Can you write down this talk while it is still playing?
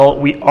Well,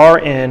 we are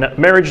in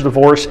marriage,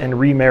 divorce, and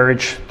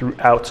remarriage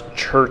throughout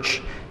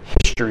church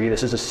history.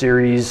 This is a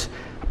series,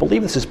 I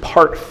believe this is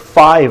part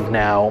 5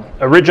 now.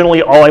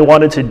 Originally, all I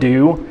wanted to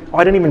do,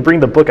 I didn't even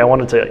bring the book I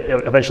wanted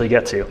to eventually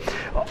get to.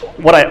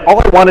 All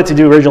I wanted to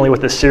do originally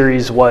with this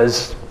series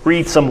was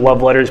read some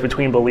love letters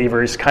between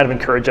believers, kind of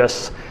encourage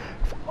us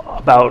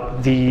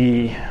about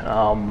the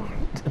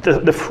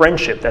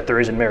friendship that there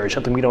is in marriage,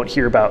 something we don't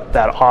hear about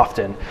that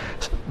often.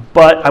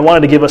 But I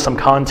wanted to give us some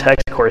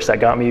context. Of course, that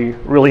got me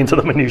really into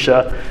the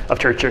minutia of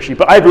church history.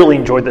 But I've really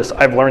enjoyed this.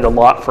 I've learned a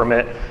lot from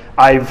it.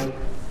 I've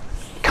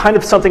kind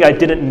of something I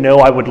didn't know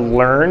I would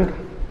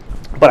learn,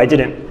 but I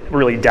didn't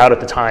really doubt at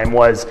the time,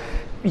 was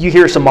you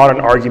hear some modern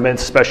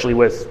arguments, especially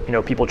with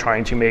people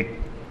trying to make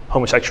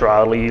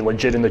homosexuality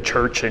legit in the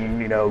church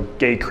and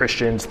gay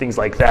Christians, things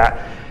like that.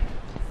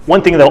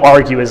 One thing they'll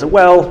argue is,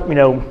 well,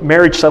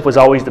 marriage stuff was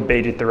always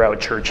debated throughout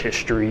church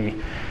history.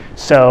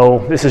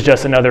 So this is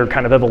just another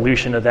kind of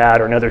evolution of that,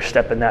 or another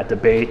step in that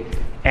debate.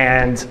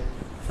 And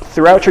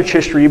throughout church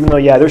history, even though,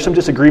 there's some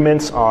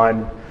disagreements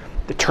on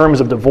the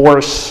terms of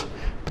divorce,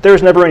 but there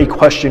was never any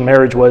question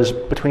marriage was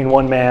between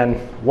one man,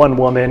 one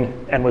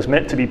woman, and was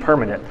meant to be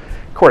permanent.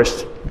 Of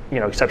course,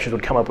 exceptions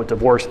would come up with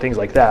divorce, things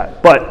like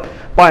that. But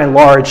by and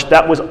large,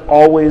 that was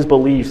always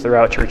believed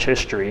throughout church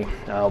history.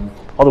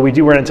 Although we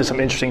do run into some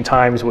interesting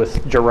times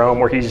with Jerome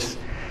where he's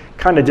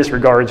kind of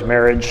disregards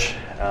marriage.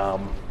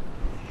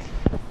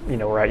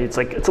 Right?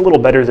 It's a little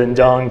better than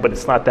dung, but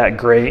it's not that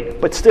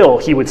great. But still,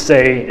 he would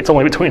say it's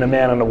only between a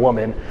man and a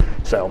woman.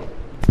 So,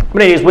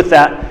 but anyways, with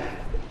that,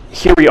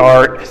 here we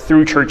are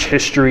through church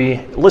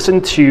history.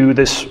 Listen to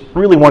this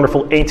really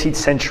wonderful 18th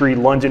century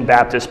London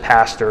Baptist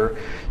pastor,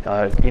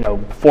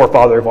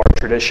 forefather of our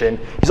tradition.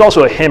 He's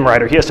also a hymn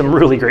writer. He has some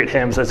really great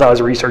hymns as I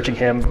was researching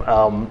him.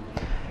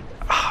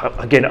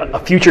 Again, a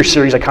future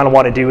series I kind of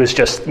want to do is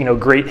just,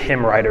 great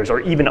hymn writers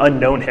or even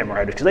unknown hymn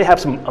writers, because they have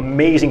some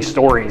amazing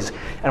stories,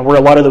 and where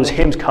a lot of those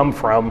hymns come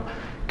from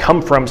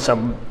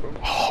some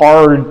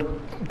hard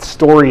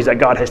stories that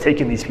God has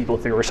taken these people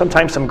through, or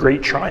sometimes some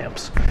great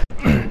triumphs.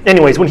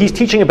 Anyways, when he's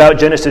teaching about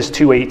Genesis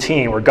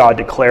 2:18, where God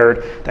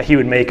declared that he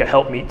would make a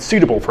helpmeet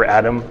suitable for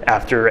Adam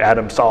after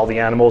Adam saw the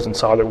animals and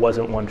saw there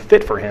wasn't one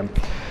fit for him,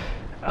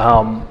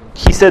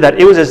 he said that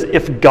it was as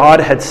if God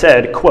had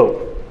said,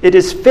 quote, "It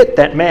is fit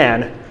that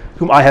man,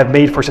 whom I have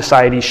made for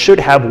society, should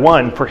have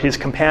one for his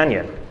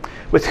companion,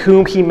 with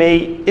whom he may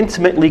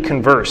intimately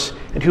converse,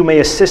 and who may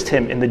assist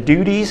him in the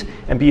duties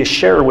and be a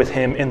sharer with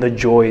him in the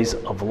joys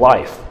of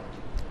life.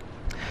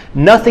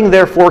 Nothing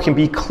therefore can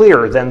be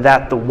clearer than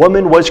that the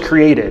woman was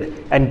created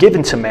and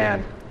given to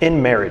man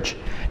in marriage,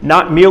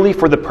 not merely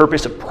for the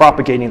purpose of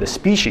propagating the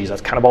species,"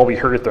 that's kind of all we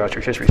heard throughout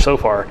church history so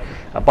far,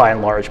 by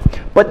and large,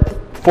 "but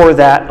for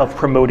that of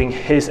promoting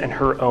his and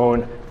her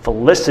own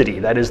felicity,"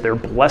 that is their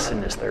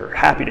blessedness, their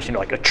happiness,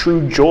 like a true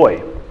joy.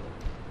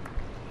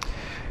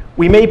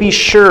 "We may be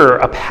sure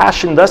a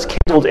passion thus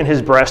kindled in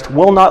his breast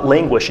will not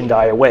languish and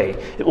die away.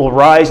 It will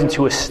rise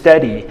into a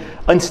steady,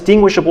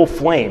 unextinguishable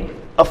flame,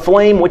 a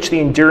flame which the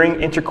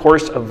enduring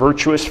intercourse of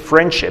virtuous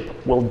friendship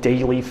will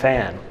daily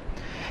fan.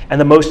 And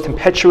the most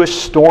tempestuous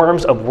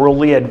storms of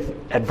worldly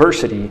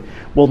adversity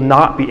will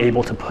not be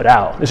able to put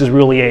out." This is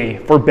really a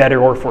for better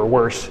or for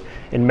worse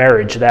in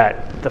marriage,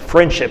 that the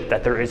friendship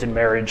that there is in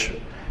marriage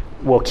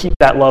will keep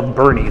that love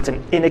burning. It's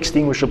an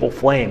inextinguishable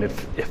flame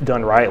if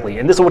done rightly.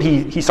 And this is what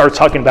he starts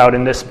talking about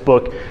in this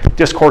book,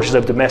 Discourses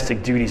of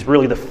Domestic Duties.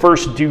 Really, the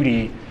first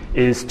duty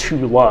is to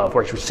love,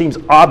 which seems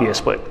obvious,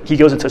 but he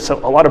goes into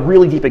a lot of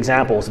really deep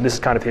examples, and this is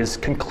kind of his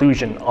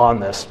conclusion on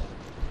this.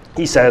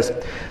 He says,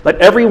 "Let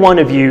every one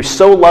of you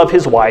so love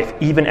his wife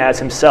even as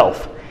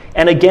himself.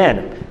 And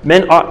again,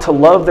 men ought to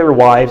love their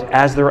wives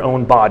as their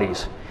own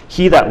bodies.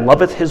 He that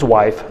loveth his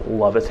wife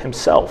loveth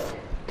himself.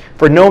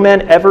 For no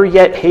man ever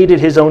yet hated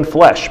his own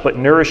flesh, but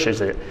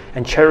nourishes it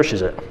and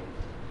cherishes it.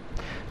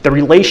 The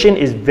relation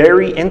is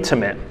very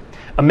intimate.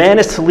 A man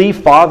is to leave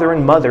father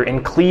and mother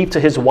and cleave to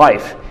his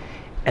wife,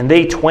 and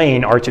they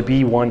twain are to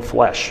be one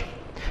flesh.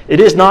 It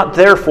is not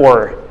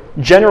therefore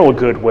general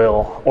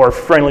goodwill or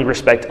friendly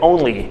respect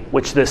only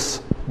which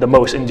this, the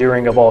most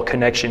enduring of all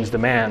connections,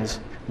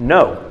 demands.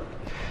 No.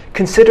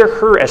 Consider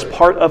her as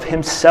part of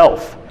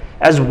himself,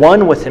 as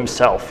one with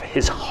himself,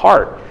 his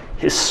heart,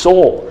 his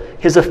soul.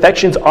 His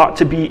affections ought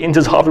to be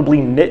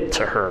indissolubly knit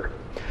to her.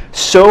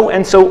 So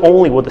and so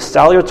only will the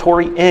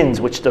salutary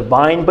ends which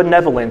divine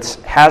benevolence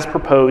has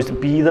proposed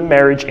be the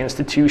marriage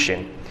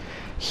institution."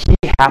 He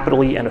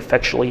happily and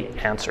effectually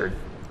answered.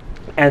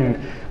 And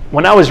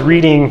when I was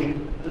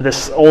reading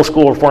this old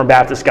school Reformed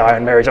Baptist guy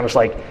on marriage, I was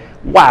like,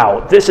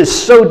 wow, this is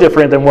so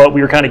different than what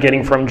we were kind of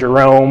getting from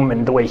Jerome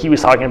and the way he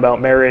was talking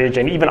about marriage,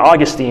 and even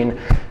Augustine.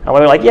 And we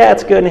were like, yeah,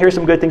 it's good, and here's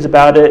some good things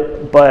about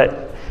it,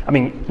 but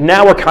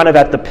now we're kind of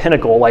at the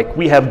pinnacle. Like,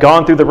 we have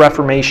gone through the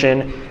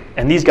Reformation,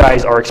 and these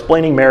guys are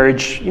explaining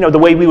marriage, the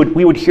way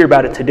we would hear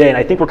about it today. And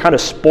I think we're kind of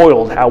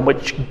spoiled how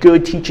much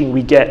good teaching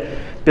we get,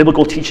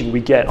 biblical teaching we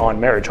get on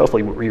marriage.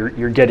 Hopefully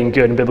you're getting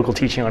good in biblical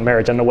teaching on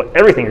marriage. I don't know what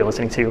everything you're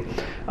listening to.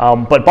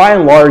 But by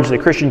and large, the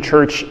Christian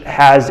church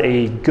has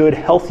a good,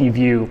 healthy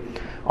view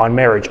on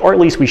marriage, or at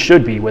least we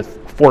should be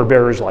with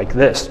forebearers like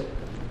this.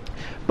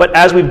 But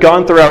as we've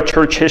gone throughout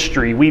church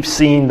history, we've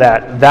seen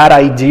that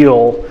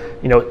ideal,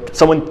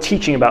 someone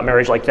teaching about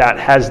marriage like that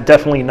has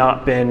definitely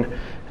not been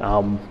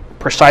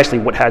precisely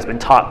what has been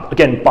taught.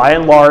 Again, by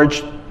and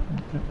large,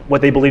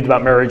 what they believed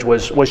about marriage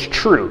was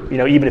true,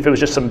 even if it was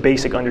just some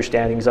basic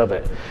understandings of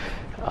it.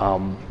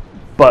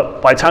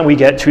 But by the time we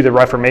get to the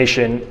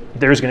Reformation,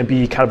 there's going to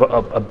be kind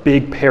of a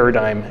big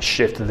paradigm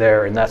shift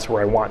there, and that's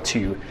where I want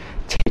to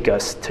take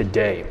us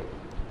today.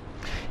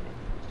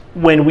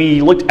 When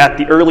we looked at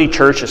the early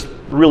church, just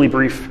really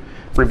brief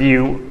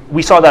review,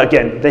 we saw that,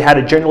 again, they had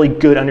a generally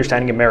good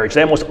understanding of marriage.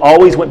 They almost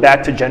always went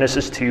back to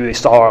Genesis 2. They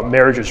saw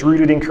marriage was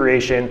rooted in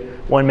creation,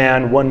 one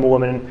man, one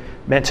woman,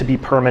 meant to be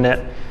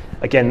permanent.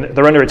 Again,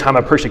 they're under a time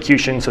of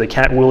persecution, so they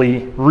can't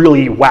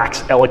really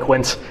wax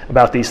eloquent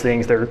about these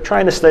things. They're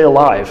trying to stay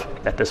alive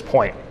at this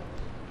point.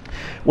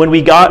 When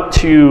we got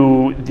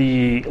to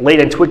the late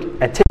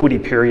antiquity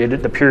period,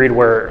 the period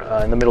where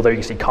in the middle there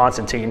you see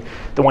Constantine,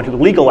 the one who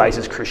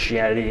legalizes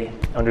Christianity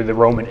under the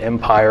Roman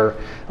Empire,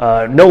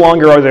 no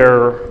longer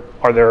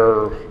are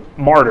there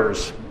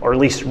martyrs, or at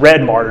least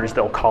red martyrs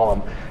they'll call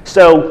them.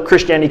 So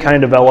Christianity kind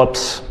of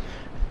develops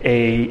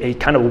a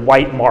kind of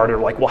white martyr,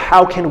 like, well,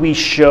 how can we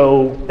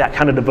show that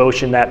kind of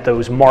devotion that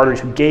those martyrs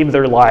who gave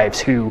their lives,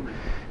 who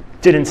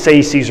didn't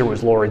say Caesar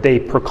was Lord, they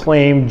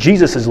proclaimed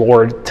Jesus as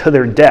Lord to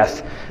their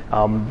death.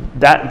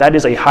 That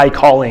is a high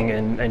calling,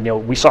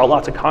 and we saw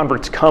lots of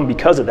converts come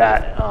because of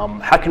that.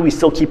 How can we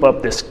still keep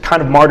up this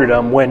kind of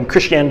martyrdom when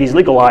Christianity is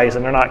legalized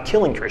and they're not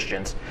killing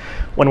Christians?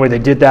 One way they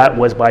did that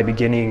was by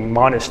beginning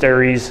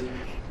monasteries,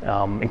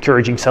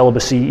 encouraging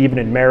celibacy even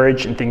in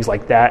marriage and things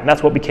like that, and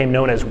that's what became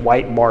known as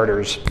white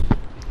martyrs.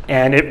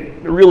 And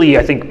it really,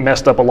 I think,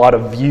 messed up a lot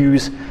of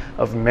views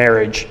of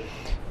marriage.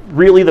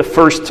 Really, the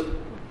first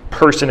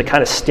person to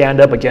kind of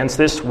stand up against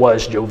this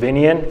was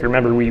Jovinian. If you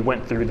remember, we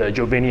went through the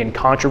Jovinian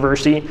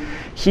controversy.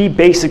 He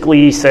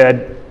basically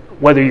said,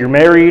 whether you're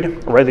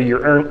married or whether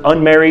you're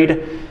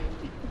unmarried,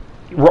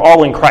 we're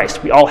all in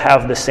Christ. We all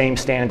have the same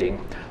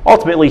standing.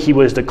 Ultimately, he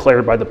was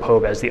declared by the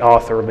Pope as the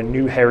author of a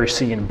new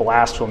heresy and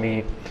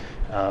blasphemy,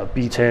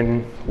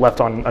 beaten, left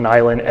on an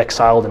island,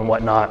 exiled, and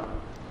whatnot.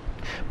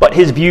 But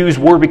his views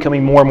were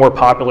becoming more and more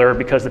popular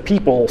because the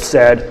people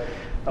said,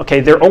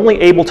 okay, they're only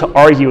able to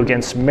argue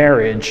against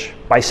marriage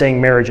by saying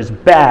marriage is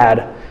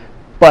bad,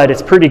 but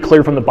it's pretty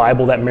clear from the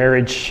Bible that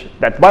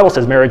the Bible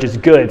says marriage is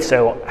good,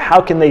 so how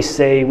can they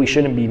say we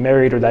shouldn't be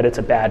married or that it's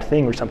a bad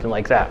thing or something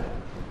like that?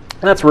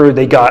 And that's where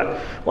they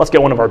let's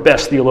get one of our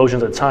best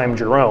theologians at the time,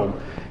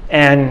 Jerome.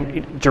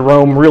 And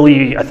Jerome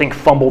really, I think,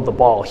 fumbled the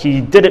ball.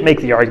 He didn't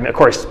make the argument. Of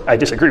course, I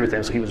disagree with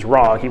him, so he was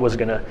wrong. He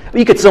wasn't going to,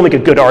 you could still make a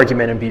good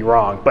argument and be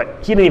wrong, but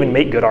he didn't even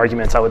make good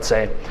arguments, I would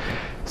say.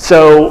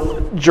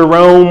 So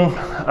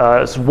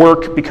Jerome's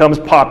work becomes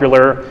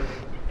popular,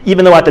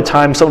 even though at the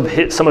time some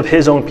of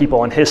his own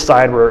people on his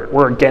side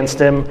were against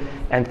him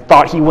and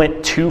thought he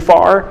went too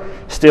far.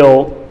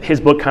 Still, his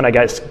book kind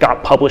of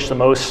got published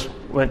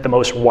went the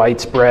most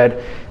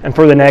widespread, and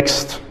for the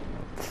next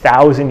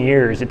 1,000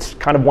 years, it's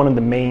kind of one of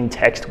the main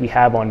texts we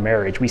have on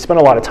marriage. We spent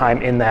a lot of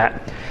time in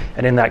that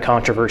and in that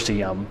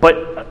controversy.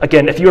 But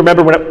again, if you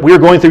remember when we were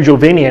going through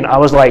Jovinian, I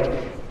was like,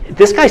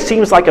 this guy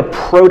seems like a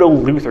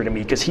proto-Luther to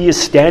me because he is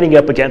standing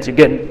up against,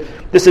 again,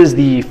 this is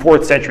the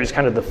 4th century, it's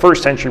kind of the 1st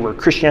century where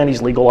Christianity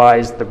is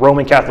legalized, the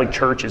Roman Catholic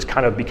Church is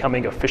kind of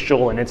becoming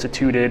official and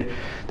instituted.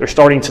 They're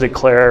starting to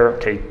declare,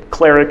 okay,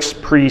 clerics,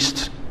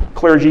 priests,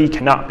 clergy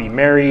cannot be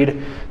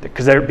married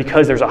because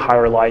there's a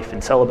higher life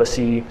in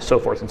celibacy, so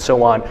forth and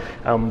so on.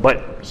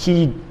 But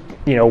he,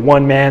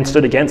 one man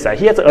stood against that.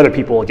 He had other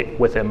people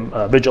with him,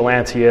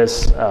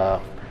 Vigilantius,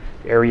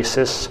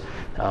 Arius,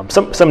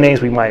 some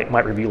names we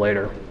might review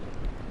later.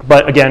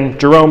 But again,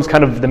 Jerome's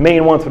kind of the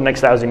main one for the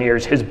next 1,000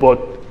 years. His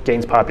book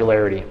gains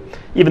popularity,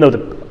 even though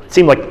it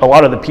seemed like a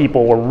lot of the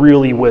people were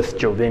really with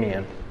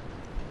Jovinian.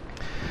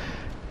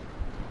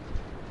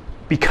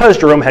 Because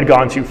Jerome had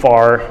gone too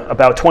far,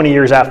 about 20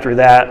 years after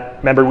that,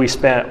 remember we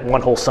spent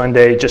one whole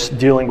Sunday just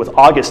dealing with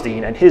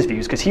Augustine and his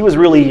views, because he was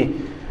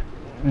really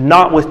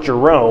not with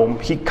Jerome.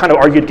 He kind of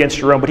argued against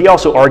Jerome, but he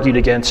also argued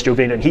against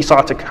Jovinian, and he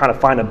sought to kind of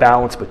find a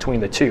balance between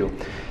the two.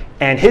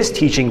 And his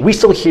teaching, we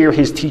still hear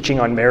his teaching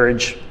on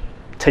marriage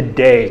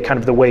today, kind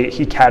of the way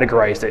he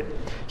categorized it.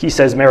 He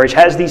says marriage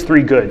has these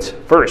 3 goods.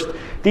 First,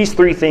 these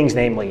 3 things,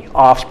 namely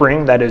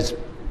offspring, that is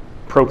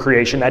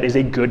procreation, that is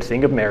a good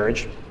thing of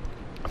marriage.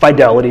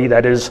 Fidelity,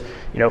 that is,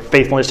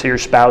 faithfulness to your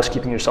spouse,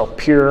 keeping yourself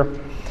pure,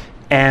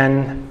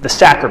 and the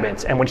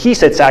sacraments. And when he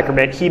said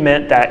sacrament, he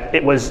meant that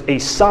it was a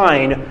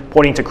sign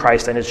pointing to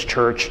Christ and his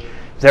church.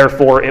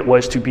 Therefore, it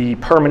was to be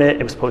permanent.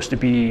 It was supposed to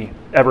be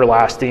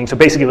everlasting. So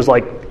basically, it was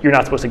like you're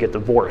not supposed to get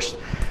divorced.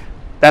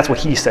 That's what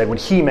he said when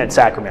he meant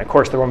sacrament. Of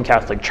course, the Roman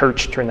Catholic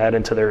Church turned that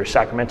into their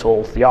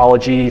sacramental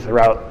theology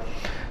throughout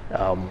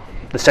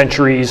the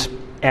centuries,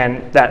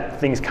 and that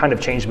things kind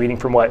of changed meaning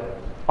from what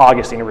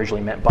Augustine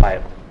originally meant by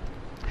it.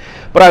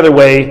 But either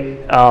way,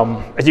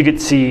 as you can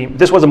see,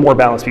 this was a more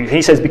balanced view.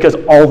 He says because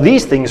all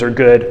these things are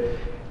good,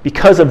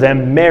 Because of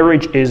them,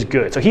 marriage is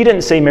good. So he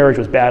didn't say marriage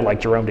was bad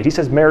like Jerome did. He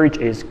says marriage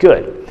is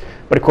good.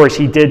 But of course,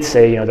 he did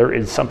say, there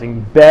is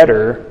something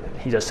better.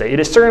 He does say, it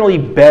is certainly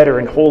better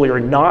and holier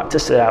not to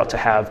set out to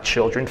have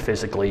children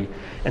physically,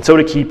 and so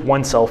to keep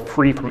oneself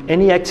free from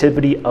any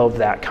activity of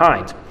that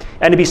kind,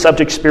 and to be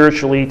subject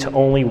spiritually to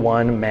only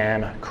one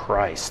man,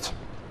 Christ.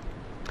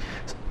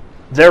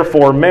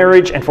 Therefore,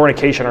 marriage and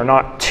fornication are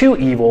not two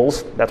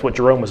evils, that's what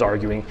Jerome was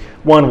arguing,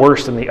 one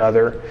worse than the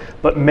other,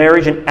 but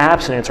marriage and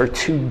abstinence are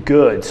two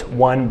goods,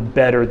 one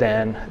better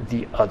than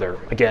the other.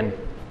 Again,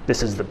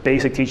 this is the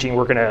basic teaching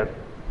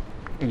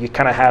you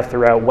kind of have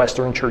throughout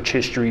Western church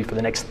history for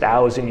the next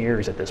 1,000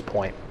 years at this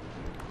point.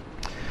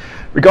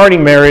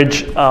 Regarding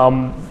marriage,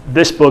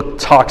 this book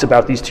talks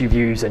about these two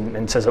views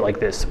and says it like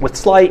this. With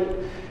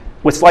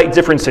slight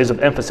differences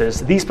of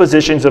emphasis, these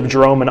positions of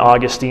Jerome and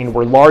Augustine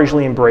were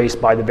largely embraced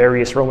by the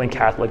various Roman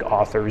Catholic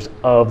authors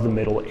of the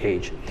Middle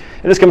Age.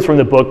 And this comes from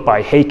the book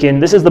by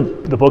Haken. This is the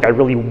book I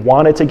really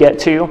wanted to get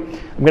to.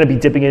 I'm going to be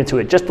dipping into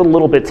it just a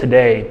little bit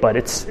today, but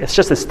it's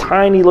just this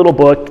tiny little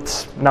book.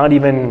 It's not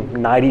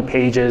even 90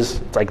 pages.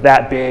 It's like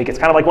that big. It's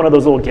kind of like one of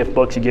those little gift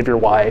books you give your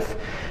wife.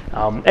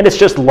 And it's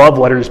just love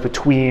letters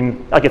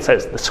between, like it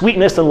says, the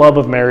sweetness and love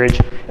of marriage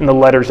and the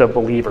letters of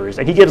believers.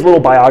 And he gives little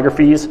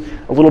biographies,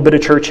 a little bit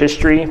of church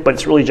history, but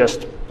it's really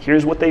just,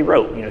 here's what they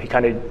wrote. He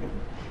kind of,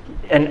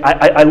 and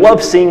I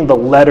love seeing the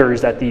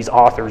letters that these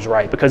authors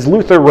write, because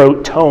Luther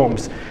wrote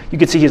tomes. You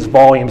can see his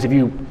volumes. If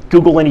you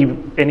Google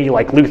any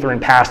like Lutheran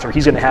pastor,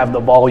 he's going to have the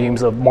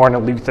volumes of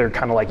Martin Luther,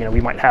 kind of like, we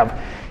might have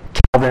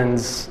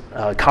Calvin's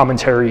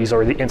commentaries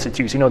or the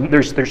Institutes.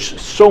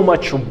 There's so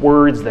much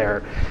words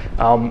there.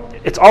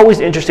 It's always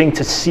interesting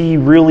to see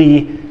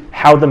really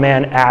how the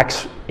man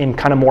acts in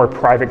kind of more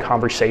private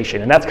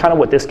conversation, and that's kind of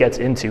what this gets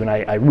into, and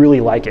I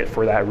really like it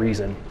for that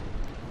reason.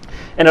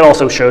 And it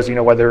also shows,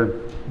 whether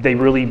they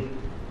really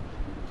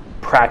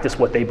practice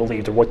what they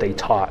believed or what they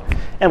taught,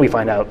 and we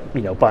find out,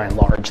 by and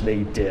large,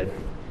 they did.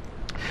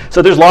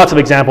 So there's lots of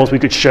examples we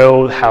could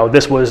show how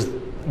this was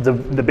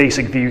the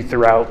basic view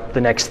throughout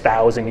the next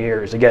 1,000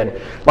 years. Again,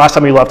 last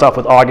time we left off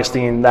with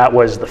Augustine, that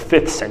was the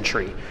 5th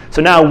century.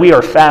 So now we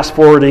are fast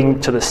forwarding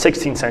to the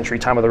 16th century,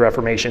 time of the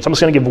Reformation. So I'm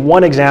just going to give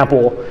one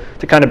example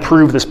to kind of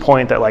prove this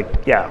point that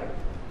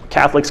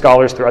Catholic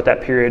scholars throughout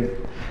that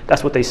period,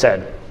 that's what they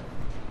said.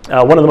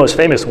 One of the most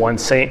famous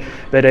ones, Saint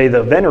Bede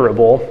the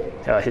Venerable,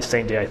 his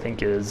saint day I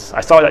think is,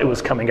 I saw that it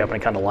was coming up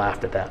and I kind of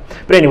laughed at that.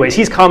 But anyways,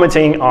 he's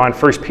commenting on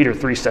 1 Peter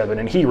 3:7,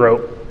 and he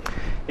wrote,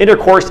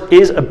 "Intercourse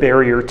is a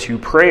barrier to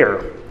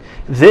prayer.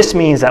 This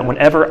means that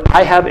whenever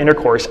I have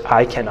intercourse,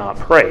 I cannot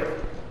pray.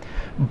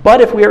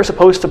 But if we are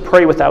supposed to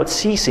pray without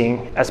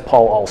ceasing, as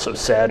Paul also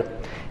said,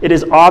 it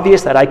is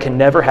obvious that I can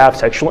never have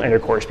sexual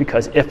intercourse,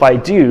 because if I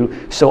do,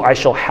 so I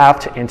shall have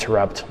to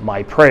interrupt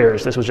my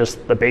prayers." This was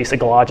just the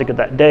basic logic of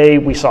that day.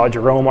 We saw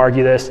Jerome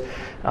argue this.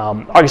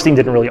 Augustine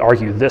didn't really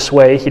argue this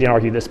way. He didn't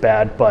argue this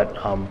bad, but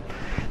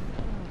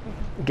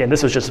again,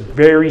 this was just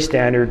very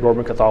standard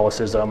Roman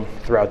Catholicism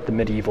throughout the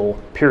medieval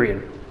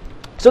period.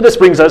 So this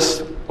brings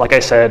us, like I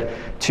said,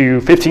 to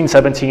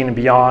 1517 and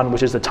beyond,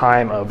 which is the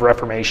time of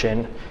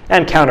Reformation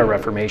and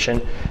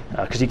Counter-Reformation,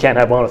 because you can't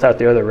have one without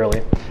the other,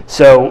 really.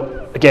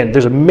 So again,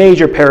 there's a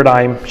major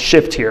paradigm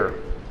shift here,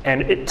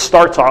 and it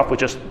starts off with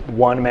just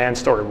one man's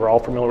story. We're all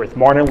familiar with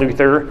Martin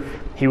Luther.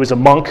 He was a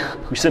monk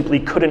who simply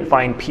couldn't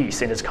find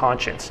peace in his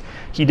conscience.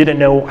 He didn't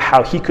know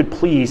how he could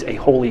please a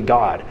holy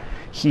God.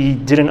 He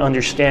didn't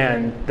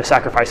understand the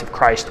sacrifice of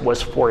Christ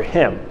was for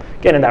him.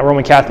 Again, in that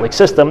Roman Catholic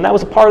system, that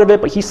was a part of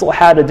it, but he still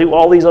had to do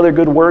all these other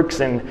good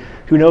works, and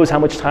who knows how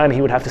much time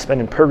he would have to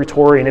spend in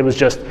purgatory. And it was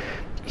just,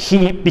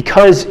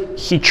 because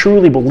he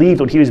truly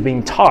believed what he was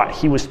being taught,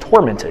 he was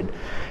tormented.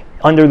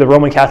 Under the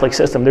Roman Catholic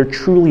system, there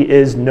truly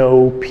is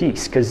no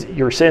peace, because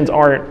your sins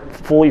aren't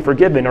fully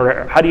forgiven.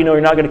 Or how do you know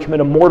you're not going to commit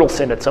a mortal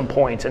sin at some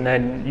point, and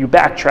then you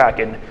backtrack,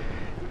 and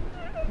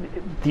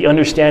the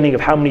understanding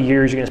of how many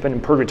years you're going to spend in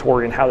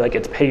purgatory and how that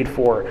gets paid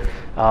for.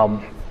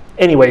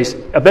 Anyways,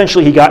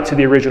 eventually he got to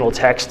the original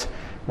text.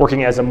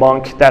 Working as a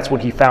monk, that's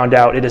when he found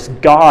out it is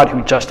God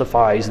who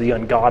justifies the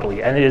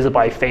ungodly, and it is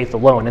by faith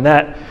alone. And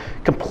that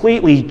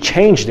completely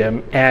changed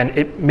him, and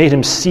it made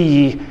him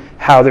see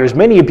how there's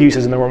many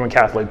abuses in the Roman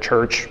Catholic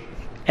Church.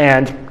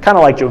 And kind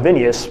of like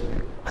Jovinius,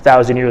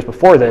 1,000 years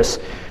before this,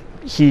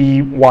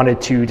 he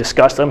wanted to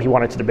discuss them, he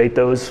wanted to debate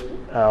those,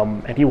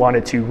 and he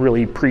wanted to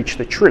really preach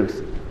the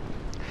truth.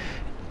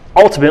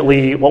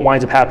 Ultimately, what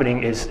winds up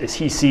happening is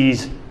he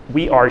sees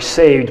we are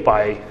saved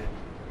by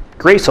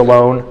grace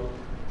alone,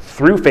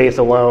 through faith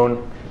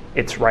alone.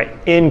 It's right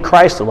in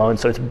Christ alone.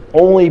 So it's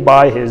only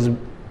by his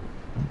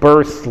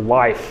birth,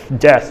 life,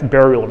 death,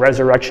 burial,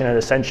 resurrection, and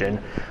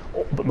ascension,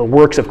 the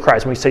works of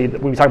Christ. When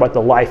we talk about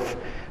the life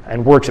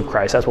and works of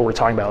Christ, that's what we're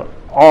talking about.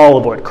 All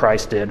of what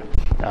Christ did.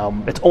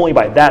 It's only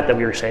by that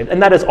we are saved,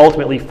 and that is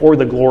ultimately for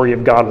the glory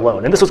of God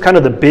alone. And this was kind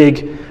of the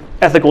big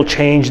ethical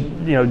change,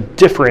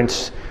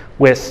 difference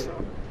with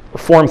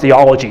Reformed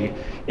theology.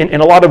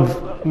 In a lot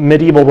of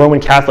medieval Roman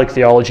Catholic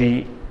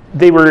theology,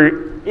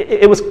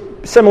 it was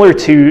similar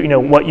to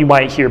what you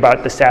might hear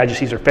about the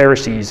Sadducees or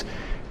Pharisees.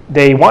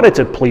 they wanted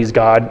to please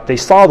God. They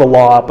saw the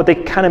law, but they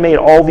kind of made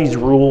all these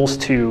rules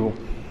to,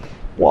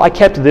 well, I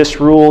kept this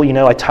rule,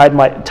 I tithed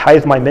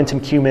my mint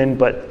and cumin,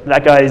 but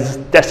that guy's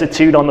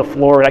destitute on the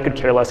floor, and I could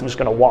care less, I'm just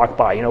going to walk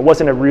by. It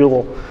wasn't a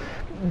real,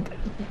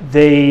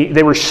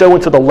 they were so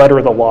into the letter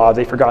of the law,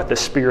 they forgot the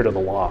spirit of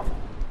the law.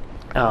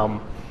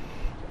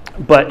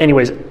 But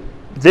anyways,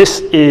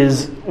 this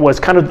was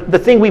kind of the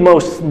thing we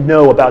most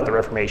know about the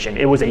Reformation.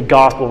 It was a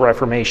gospel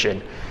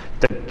reformation.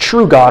 The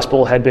true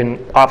gospel had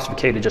been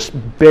obfuscated, just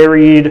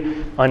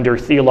buried under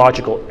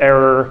theological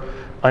error,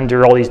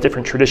 under all these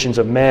different traditions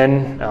of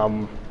men.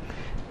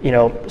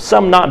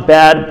 Some not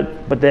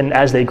bad, but then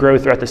as they grow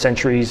throughout the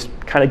centuries,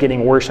 kind of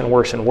getting worse and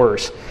worse and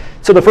worse.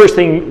 So the first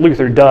thing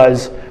Luther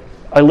does,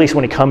 at least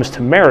when it comes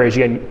to marriage,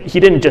 again, he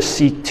didn't just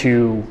seek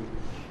to,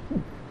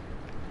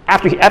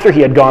 after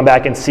he had gone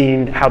back and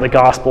seen how the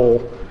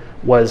gospel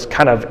was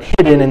kind of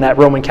hidden in that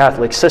Roman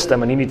Catholic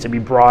system and he needed to be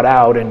brought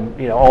out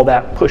and all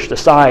that pushed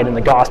aside and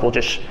the gospel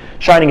just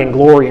shining in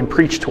glory and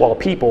preached to all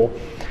people,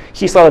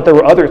 he saw that there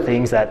were other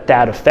things that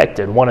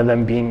affected, one of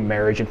them being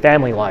marriage and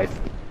family life.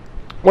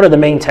 One of the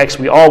main texts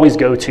we always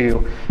go to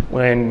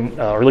when,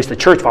 or at least the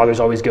church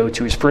fathers always go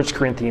to, is 1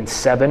 Corinthians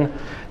 7.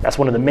 That's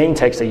one of the main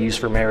texts they use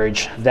for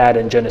marriage, that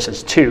and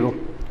Genesis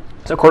 2.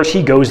 So of course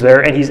he goes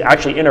there and he's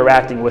actually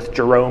interacting with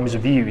Jerome's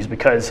views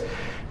because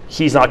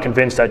he's not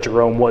convinced that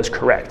Jerome was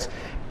correct.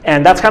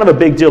 And that's kind of a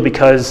big deal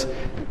because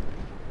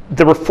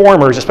the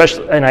reformers,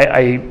 especially, and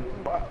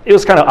it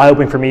was kind of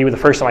eye-opening for me the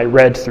first time I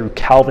read through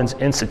Calvin's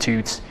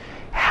Institutes,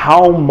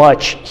 how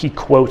much he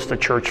quotes the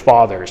church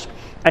fathers.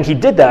 And he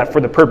did that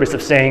for the purpose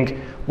of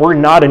saying, we're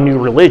not a new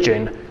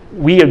religion.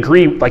 We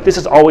agree, this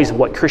is always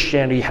what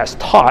Christianity has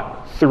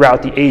taught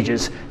throughout the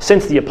ages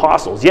since the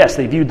apostles. Yes,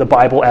 they viewed the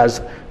Bible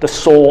as the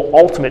sole,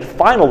 ultimate,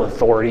 final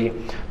authority,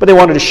 but they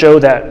wanted to show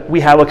that we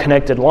have a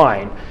connected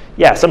line.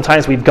 Yeah,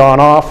 sometimes we've gone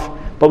off,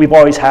 but we've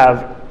always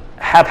have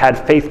had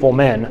faithful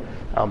men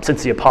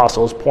since the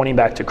apostles pointing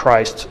back to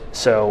Christ.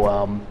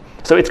 So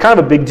it's kind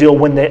of a big deal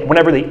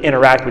whenever they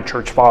interact with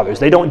church fathers.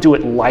 They don't do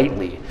it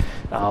lightly.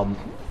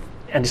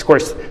 And of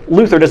course,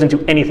 Luther doesn't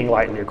do anything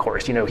lightly, of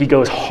course. He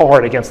goes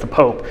hard against the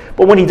Pope.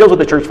 But when he deals with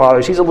the church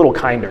fathers, he's a little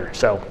kinder.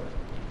 So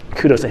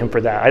kudos to him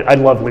for that. I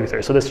love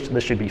Luther, so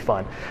this should be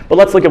fun. But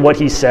let's look at what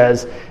he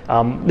says.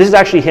 This is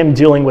actually him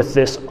dealing with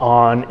this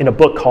in a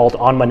book called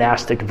On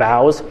Monastic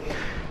Vows.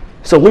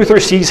 So Luther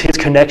sees his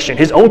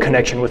own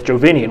connection with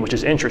Jovinian, which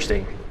is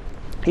interesting.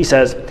 He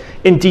says,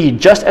 indeed,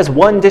 just as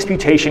one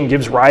disputation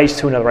gives rise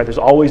to another, right? There's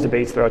always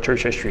debates throughout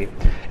church history.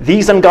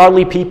 These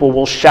ungodly people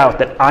will shout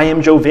that I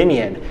am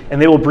Jovinian,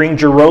 and they will bring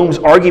Jerome's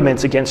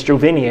arguments against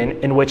Jovinian,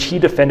 in which he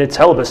defended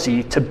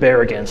celibacy, to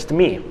bear against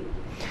me.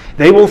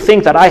 They will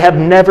think that I have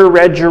never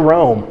read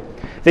Jerome.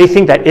 They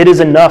think that it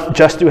is enough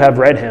just to have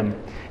read him.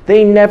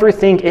 They never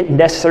think it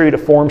necessary to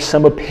form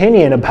some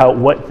opinion about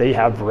what they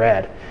have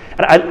read.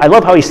 And I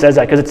love how he says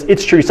that, because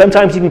it's true.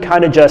 Sometimes you can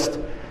kind of just,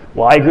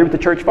 well, I agree with the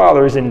church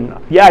fathers, and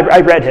yeah,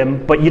 I read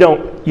him, but you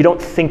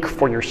don't think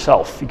for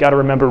yourself. You got to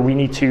remember, we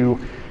need to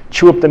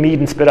chew up the meat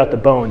and spit out the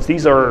bones.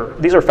 These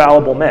are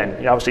fallible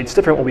men. Obviously, it's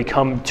different when we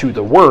come to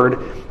the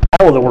Word.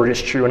 All of the Word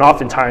is true, and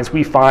oftentimes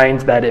we find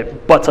that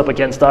it butts up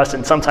against us,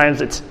 and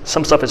sometimes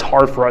some stuff is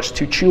hard for us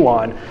to chew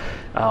on.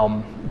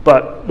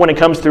 But when it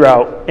comes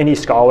throughout any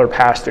scholar,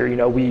 pastor,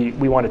 we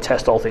want to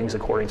test all things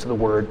according to the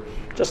Word,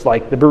 just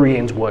like the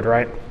Bereans would,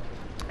 right?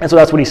 And so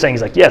that's what he's saying.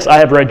 He's like, yes, I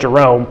have read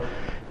Jerome.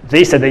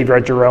 They said they've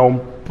read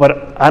Jerome,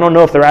 but I don't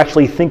know if they're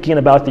actually thinking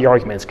about the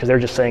arguments, because they're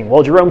just saying,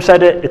 well, Jerome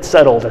said it, it's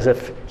settled, as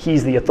if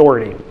he's the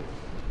authority.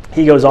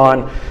 He goes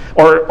on,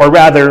 or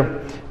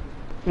rather,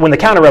 when the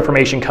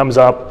Counter-Reformation comes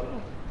up,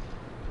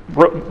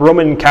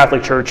 Roman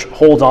Catholic Church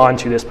holds on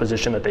to this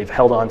position that they've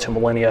held on to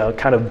millennia,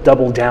 kind of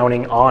double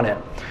downing on it.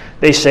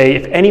 They say,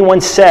 if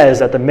anyone says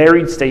that the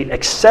married state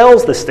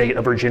excels the state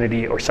of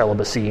virginity or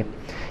celibacy,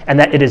 and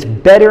that it is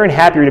better and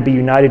happier to be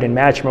united in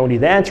matrimony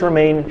than to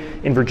remain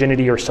in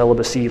virginity or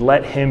celibacy,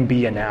 let him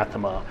be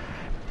anathema.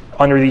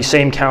 Under these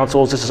same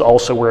councils, this is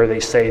also where they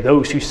say,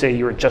 those who say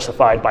you are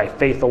justified by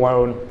faith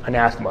alone,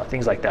 anathema,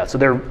 things like that. So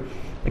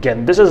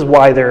this is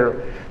why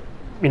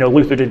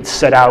Luther didn't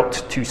set out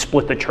to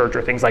split the church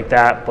or things like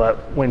that,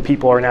 but when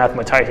people are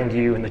anathematizing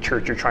you in the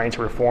church you're trying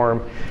to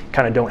reform,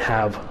 kind of don't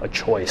have a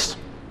choice.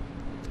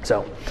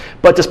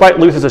 But despite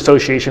Luther's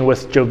association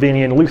with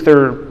Jovinian,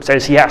 Luther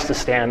says he has to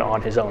stand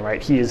on his own,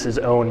 right? He is his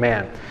own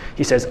man.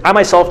 He says, I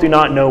myself do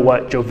not know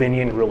what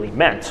Jovinian really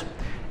meant.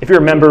 If you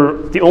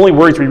remember, the only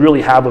words we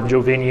really have of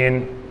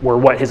Jovinian were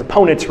what his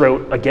opponents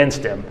wrote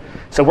against him.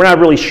 So we're not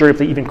really sure if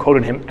they even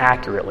quoted him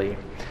accurately.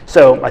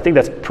 So I think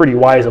that's pretty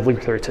wise of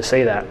Luther to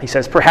say that. He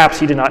says, perhaps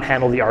he did not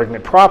handle the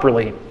argument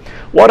properly.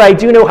 What I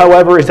do know,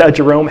 however, is that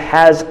Jerome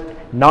has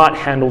not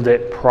handled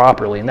it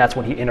properly, and that's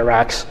when he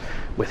interacts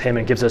with him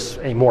and gives us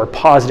a more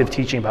positive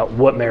teaching about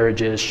what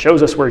marriage is,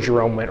 shows us where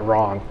Jerome went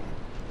wrong.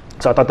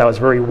 So I thought that was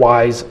very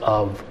wise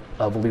of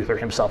Luther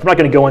himself. I'm not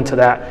going to go into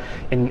that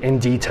in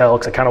detail,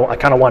 because I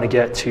kind of want to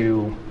get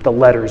to the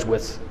letters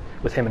with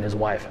him and his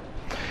wife.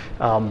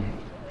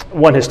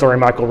 One historian,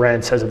 Michael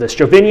Wren, says of this: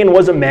 Jovinian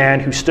was a man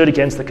who stood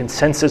against the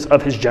consensus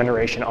of his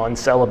generation on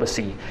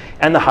celibacy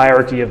and the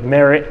hierarchy of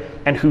merit,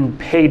 and who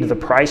paid the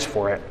price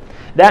for it.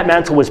 That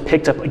mantle was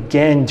picked up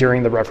again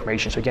during the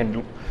Reformation. So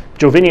again,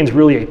 Jovinian's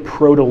really a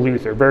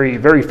proto-Luther, very,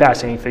 very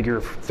fascinating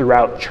figure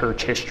throughout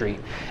church history.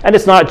 And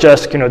it's not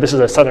just, this is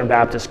a Southern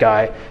Baptist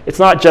guy. It's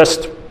not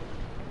just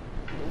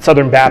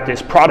Southern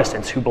Baptist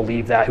Protestants who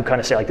believe that, who kind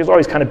of say, like, there's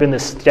always kind of been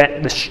this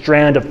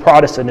strand of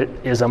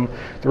Protestantism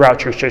throughout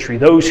church history.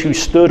 Those who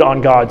stood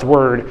on God's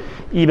word,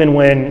 even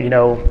when,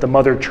 the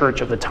mother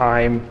church of the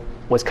time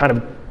was kind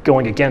of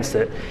going against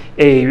it.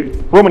 A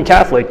Roman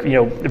Catholic,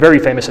 a very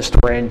famous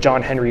historian,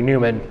 John Henry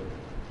Newman,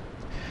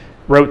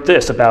 wrote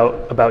this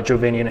about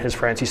Jovinian and his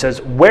friends. He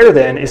says, "Where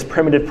then is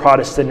primitive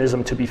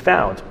Protestantism to be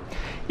found?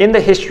 In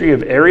the history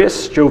of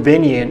Arius,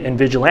 Jovinian, and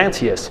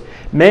Vigilantius,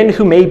 men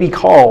who may be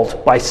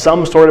called, by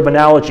some sort of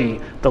analogy,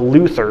 the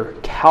Luther,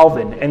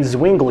 Calvin, and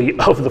Zwingli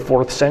of the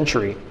 4th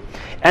century.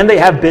 And they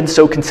have been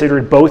so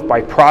considered both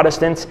by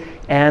Protestants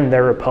and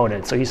their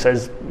opponents." So he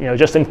says,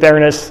 just in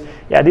fairness,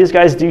 these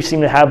guys do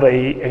seem to have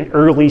an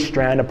early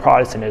strand of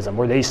Protestantism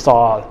where they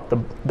saw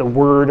the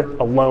word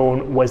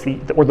alone was the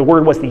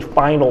word was the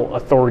final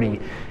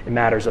authority in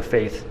matters of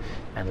faith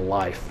and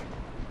life.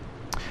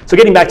 So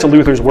getting back to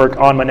Luther's work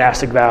on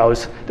monastic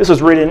vows, this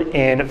was written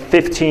in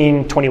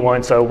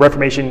 1521, so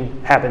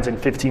Reformation happens in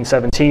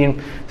 1517.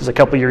 This is a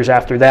couple years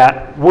after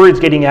that.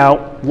 Word's getting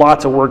out,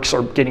 lots of works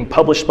are getting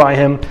published by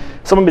him.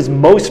 Some of his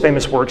most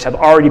famous works have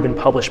already been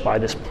published by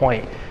this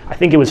point. I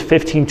think it was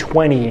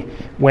 1520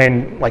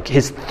 when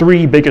his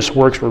 3 biggest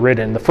works were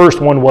written. The first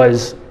one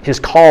was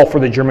his call for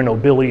the German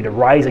nobility to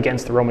rise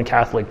against the Roman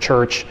Catholic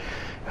Church,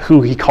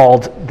 who he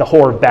called the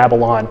Whore of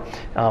Babylon,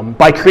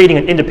 by creating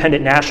an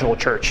independent national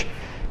church.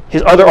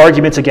 His other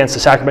arguments against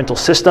the sacramental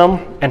system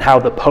and how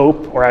the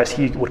Pope, or as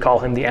he would call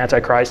him, the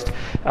Antichrist,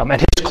 and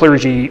his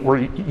clergy were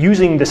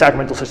using the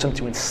sacramental system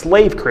to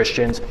enslave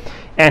Christians.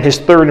 And his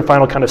third and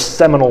final kind of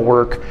seminal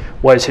work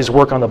was his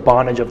work on the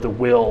bondage of the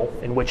will,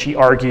 in which he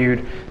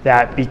argued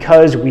that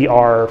because we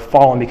are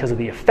fallen because of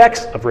the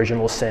effects of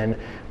original sin,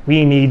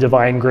 we need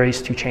divine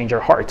grace to change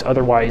our hearts.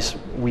 Otherwise,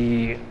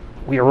 we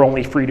are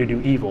only free to do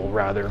evil,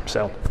 rather.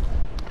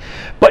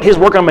 But his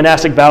work on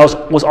monastic vows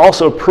was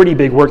also a pretty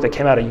big work that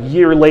came out a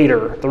year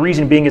later. The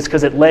reason being is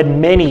because it led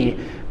many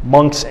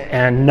monks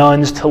and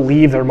nuns to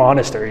leave their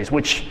monasteries,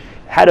 which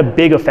had a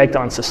big effect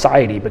on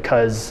society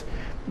because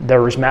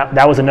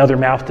that was another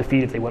mouth to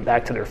feed if they went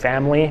back to their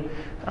family.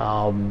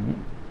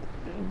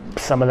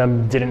 Some of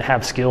them didn't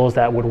have skills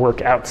that would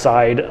work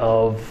outside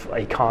of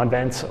a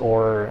convent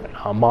or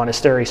a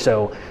monastery,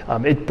 so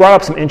it brought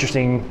up some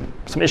interesting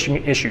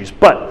issues.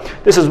 But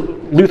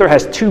Luther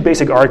has 2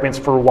 basic arguments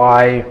for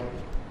why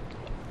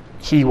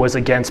he was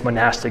against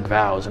monastic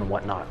vows and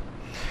whatnot.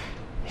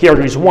 He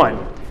argues, 1,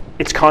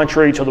 it's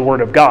contrary to the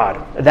word of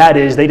God. That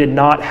is, they did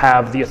not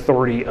have the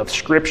authority of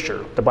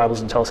Scripture. The Bible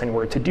doesn't tell us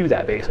anywhere to do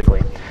that,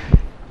 basically.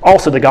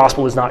 Also, the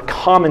gospel is not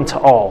common to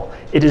all.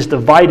 It is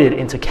divided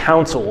into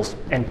councils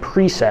and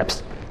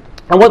precepts.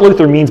 And what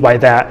Luther means by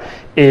that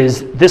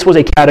is this was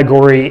a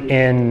category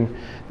in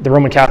the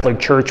Roman Catholic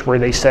Church where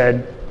they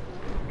said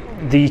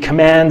the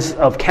commands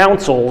of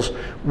councils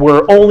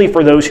were only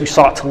for those who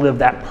sought to live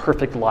that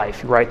perfect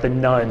life, right? The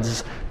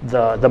nuns,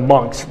 the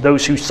monks,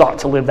 those who sought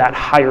to live that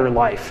higher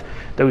life,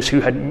 those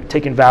who had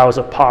taken vows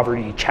of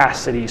poverty,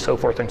 chastity, so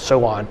forth and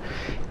so on.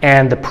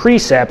 And the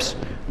precepts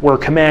were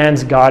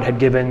commands God had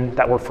given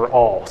that were for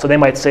all. So they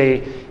might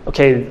say,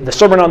 okay, the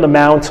Sermon on the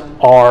Mount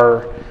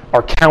are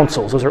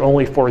councils. Those are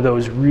only for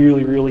those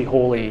really, really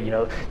holy.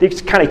 They're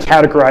kind of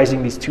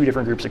categorizing these 2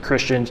 different groups of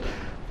Christians.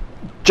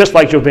 Just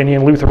like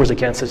Jovinian, Luther was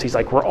against this. He's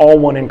like, we're all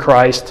one in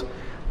Christ.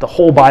 The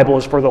whole Bible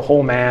is for the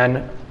whole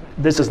man.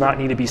 This does not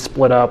need to be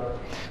split up.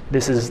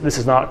 This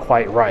is not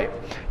quite right.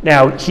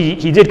 Now,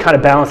 he did kind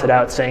of balance it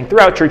out, saying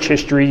throughout church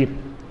history,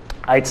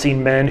 I'd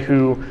seen men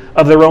who,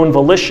 of their own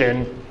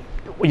volition,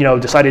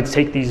 decided to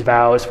take these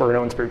vows for their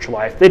own spiritual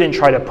life. They didn't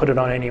try to put it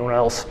on anyone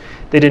else.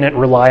 They didn't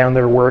rely on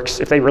their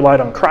works. If they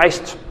relied on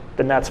Christ,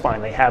 then that's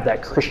fine. They have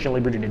that Christian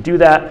liberty to do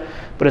that.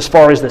 But as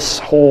far as this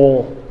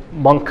whole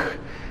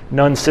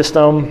monk-nun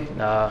system,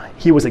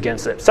 he was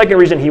against it. Second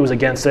reason he was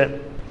against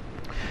it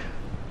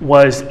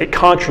was it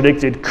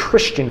contradicted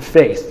Christian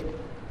faith.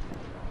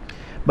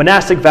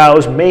 Monastic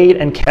vows made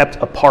and kept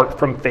apart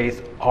from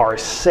faith are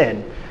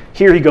sin.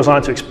 Here he goes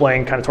on to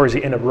explain, kind of towards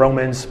the end of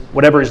Romans,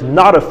 whatever is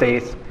not of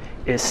faith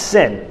is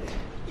sin.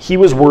 He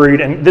was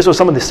worried, and this was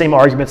some of the same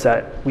arguments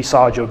that we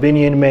saw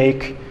Jovinian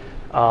make.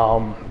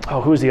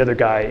 Who was the other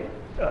guy?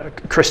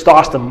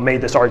 Chrysostom made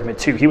this argument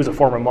too. He was a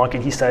former monk,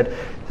 and he said,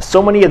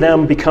 so many of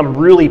them become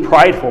really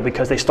prideful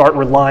because they start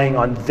relying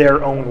on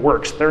their own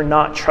works. They're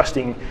not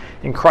trusting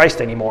in Christ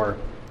anymore.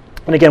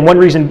 And again, one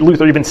reason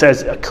Luther even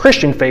says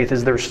Christian faith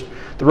is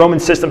the Roman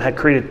system had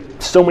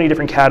created so many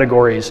different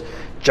categories: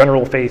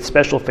 general faith,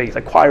 special faith,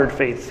 acquired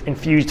faith,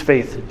 infused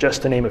faith,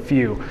 just to name a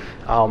few.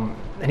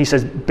 And he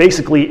says,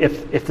 basically,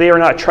 if they are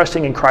not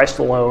trusting in Christ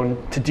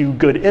alone to do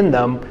good in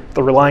them,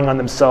 they're relying on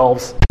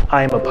themselves,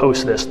 I am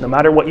opposed to this. No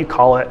matter what you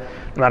call it,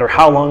 no matter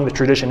how long the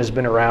tradition has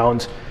been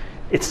around,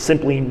 it's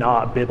simply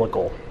not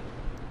biblical.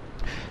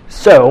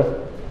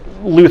 So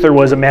Luther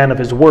was a man of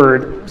his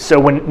word. So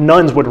when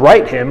nuns would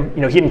write him,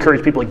 he'd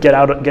encourage people to get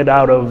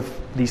out of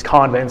these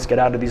convents, get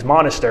out of these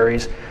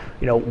monasteries.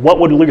 What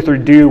would Luther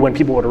do when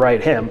people would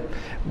write him?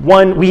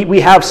 One, we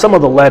have some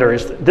of the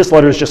letters. This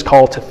letter is just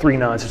called to 3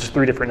 nuns. It's just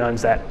 3 different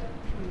nuns that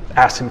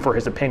asked him for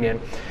his opinion.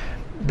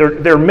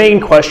 Their main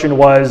question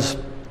was,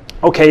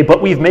 okay,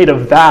 but we've made a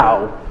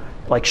vow.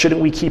 Like, shouldn't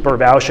we keep our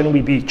vow? Shouldn't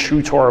we be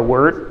true to our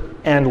word?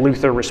 And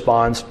Luther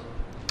responds,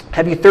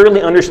 have you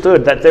thoroughly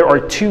understood that there are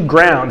 2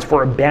 grounds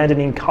for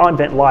abandoning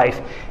convent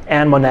life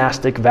and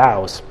monastic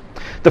vows?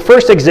 The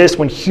first exists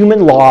when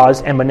human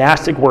laws and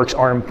monastic works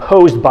are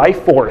imposed by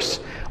force,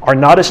 are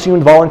not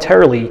assumed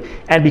voluntarily,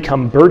 and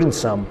become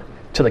burdensome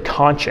to the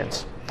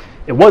conscience.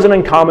 It wasn't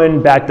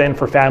uncommon back then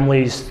for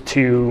families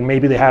to,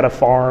 maybe they had a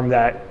farm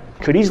that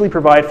could easily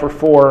provide for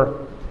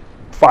 4,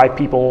 5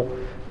 people,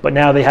 but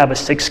now they have a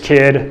 6th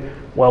kid.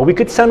 Well, we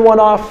could send one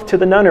off to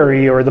the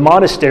nunnery or the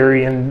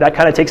monastery, and that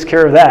kind of takes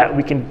care of that.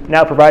 We can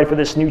now provide for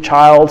this new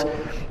child,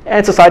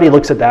 and society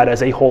looks at that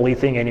as a holy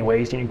thing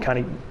anyways. You kind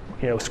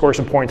of, score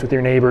some points with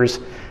your neighbors,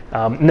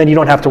 and then you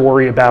don't have to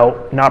worry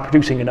about not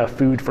producing enough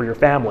food for your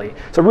family.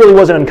 So it really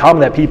wasn't uncommon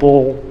that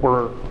people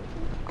were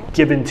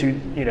given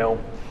to,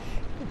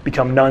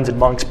 become nuns and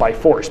monks by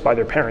force, by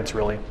their parents,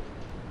 really.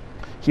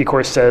 He, of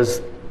course,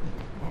 says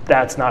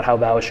that's not how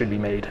vows should be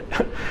made.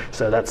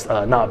 So that's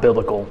not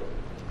biblical.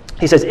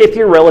 He says, if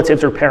your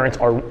relatives or parents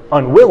are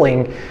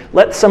unwilling,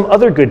 let some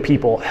other good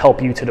people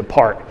help you to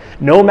depart,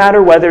 no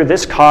matter whether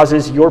this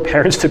causes your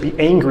parents to be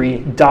angry,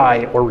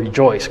 die, or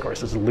rejoice. Of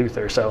course, this is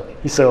Luther, so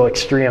he's so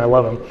extreme. I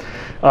love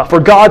him. For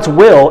God's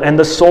will and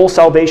the soul's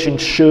salvation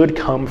should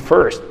come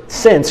first,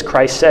 since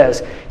Christ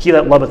says, he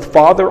that loveth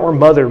father or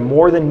mother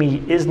more than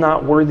me is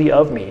not worthy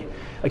of me.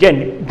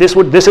 Again, this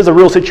is a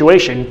real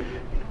situation.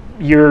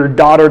 Your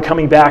daughter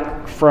coming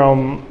back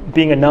from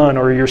being a nun,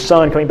 or your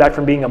son coming back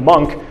from being a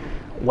monk,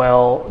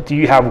 well, do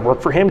you have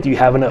work for him? Do you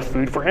have enough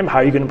food for him? How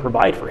are you going to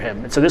provide for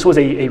him? And so this was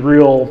a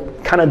real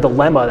kind of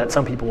dilemma that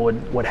some people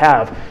would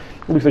have.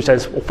 Luther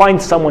says, well,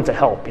 find someone to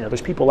help. There's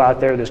people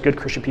out there, there's good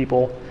Christian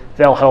people,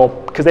 they'll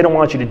help, because they don't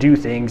want you to do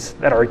things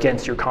that are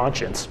against your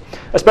conscience.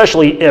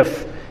 Especially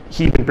if,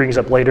 he even brings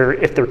up later,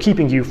 if they're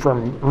keeping you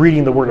from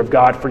reading the Word of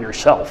God for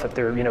yourself, if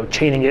they're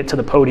chaining it to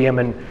the podium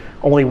and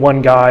only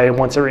one guy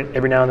once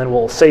every now and then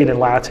will say it in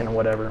Latin or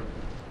whatever.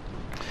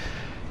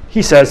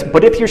 He says,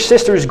 but if your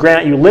sisters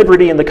grant you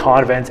liberty in the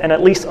convent and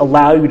at least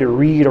allow you to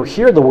read or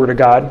hear the Word of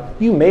God,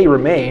 you may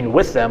remain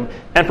with them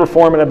and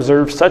perform and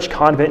observe such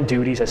convent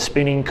duties as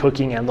spinning,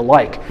 cooking, and the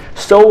like,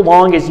 so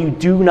long as you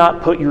do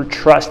not put your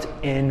trust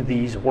in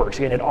these works.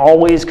 Again, it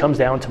always comes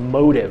down to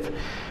motive.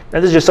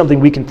 And this is just something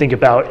we can think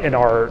about in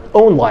our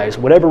own lives.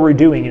 Whatever we're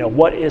doing,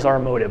 what is our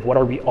motive? What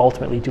are we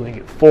ultimately doing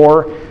it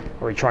for?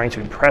 Are we trying to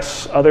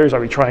impress others?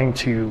 Are we trying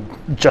to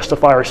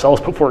justify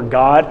ourselves before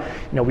God?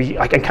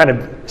 I can kind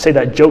of say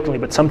that jokingly,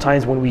 but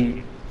sometimes when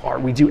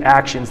we do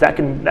actions, that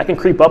can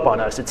creep up on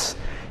us. It's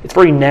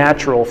very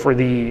natural for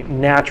the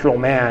natural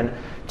man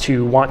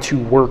to want to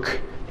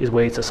work his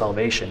way to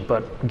salvation.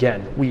 But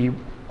again, we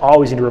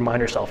always need to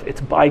remind ourselves,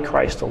 it's by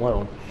Christ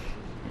alone.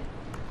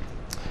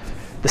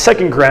 The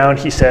second ground,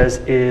 he says,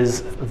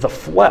 is the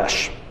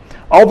flesh.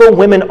 Although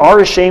women are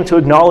ashamed to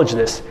acknowledge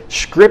this,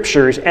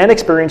 scriptures and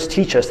experience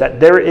teach us that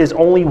there is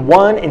only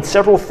one in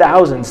several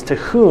thousands to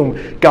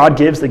whom God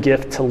gives the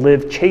gift to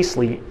live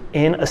chastely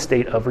in a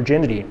state of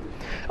virginity.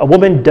 A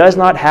woman does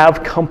not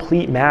have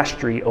complete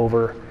mastery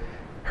over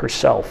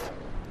herself.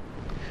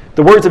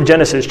 The words of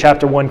Genesis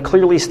chapter 1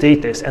 clearly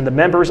state this, and the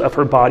members of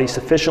her body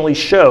sufficiently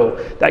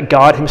show that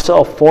God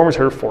himself forms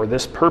her for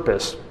this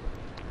purpose.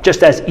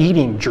 Just as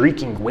eating,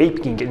 drinking,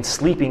 waking, and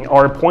sleeping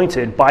are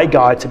appointed by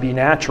God to be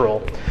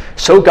natural,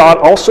 so God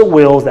also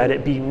wills that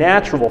it be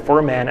natural for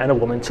a man and a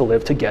woman to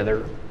live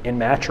together in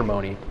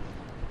matrimony.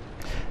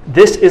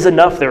 This is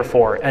enough,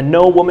 therefore, and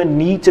no woman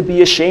need to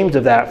be ashamed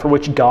of that for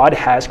which God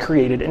has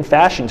created and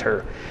fashioned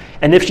her.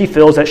 And if she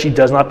feels that she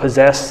does not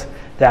possess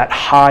that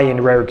high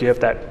and rare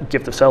gift, that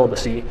gift of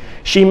celibacy,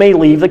 she may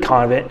leave the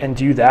convent and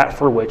do that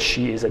for which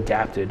she is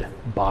adapted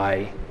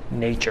by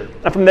nature.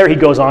 And from there he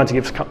goes on to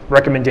give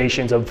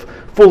recommendations of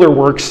fuller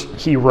works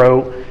he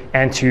wrote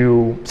and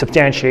to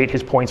substantiate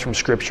his points from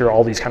Scripture,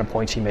 all these kind of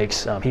points he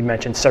makes. He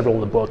mentioned several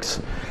of the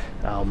books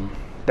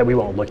that we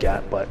won't look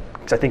at, but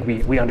because I think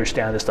we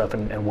understand this stuff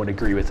and would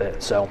agree with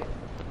it. So,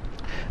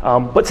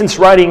 but since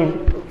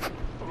writing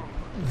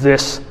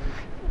this,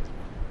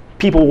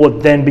 people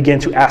would then begin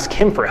to ask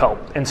him for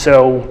help. And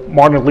so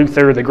Martin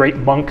Luther, the great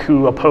monk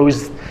who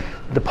opposed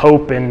the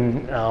Pope,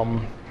 and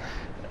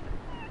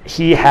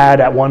he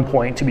had at one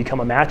point to become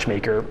a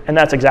matchmaker, and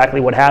that's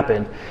exactly what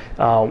happened.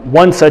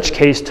 One such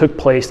case took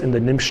place in the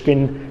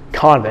Nimschen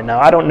convent. Now,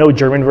 I don't know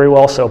German very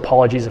well, so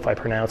apologies if I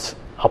pronounce.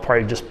 Let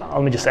me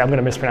just say I'm going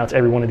to mispronounce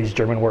every one of these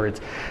German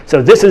words.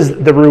 So this is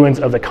the ruins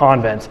of the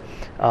convent.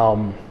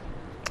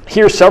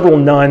 Here, several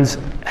nuns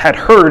had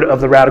heard of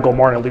the radical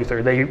Martin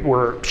Luther. They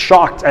were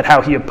shocked at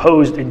how he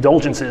opposed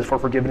indulgences for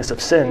forgiveness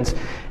of sins,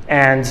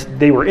 and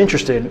they were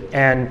interested.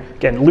 And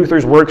again,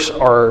 Luther's works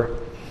are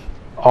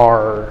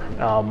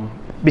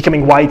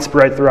becoming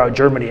widespread throughout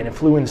Germany and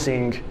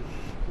influencing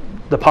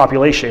the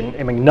population.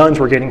 I mean, nuns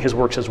were getting his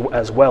works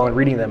as well and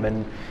reading them,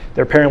 and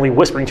they're apparently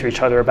whispering to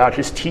each other about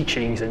his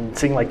teachings and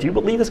saying, like, do you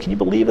believe this? Can you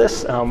believe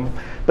this?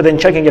 But then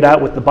checking it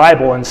out with the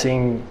Bible and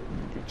seeing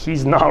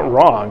he's not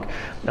wrong.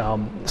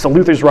 So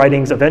Luther's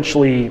writings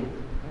eventually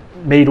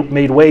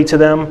made way to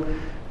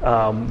them.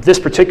 This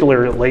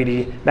particular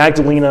lady,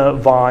 Magdalena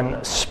von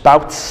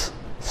Spaupitz,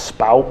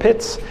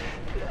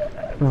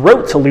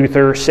 wrote to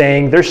Luther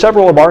saying, there's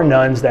several of our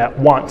nuns that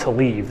want to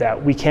leave, that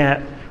we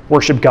can't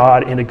worship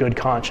God in a good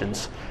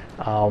conscience.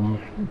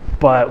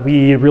 But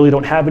we really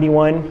don't have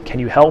anyone. Can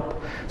you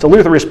help? So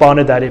Luther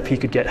responded that if they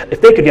could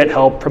get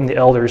help from the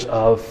elders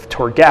of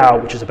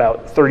Torgau, which is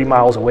about 30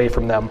 miles away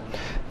from them,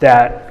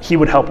 that he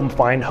would help them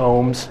find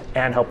homes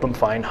and help them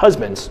find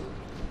husbands.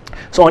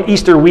 So on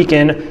Easter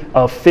weekend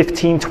of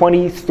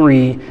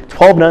 1523,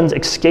 12 nuns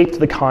escaped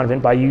the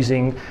convent by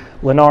using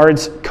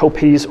Leonard's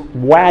Copé's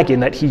wagon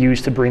that he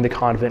used to bring the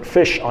convent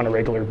fish on a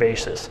regular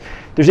basis.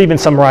 There's even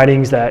some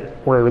writings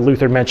where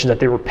Luther mentioned that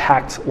they were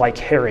packed like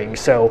herring.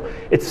 So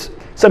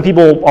some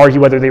people argue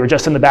whether they were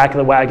just in the back of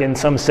the wagon.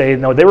 Some say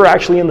no, they were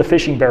actually in the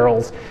fishing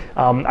barrels.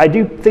 I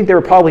do think they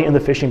were probably in the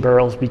fishing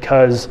barrels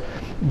because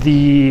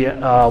the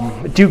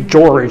Duke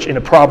George, in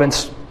a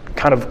province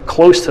kind of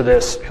close to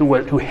this,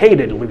 who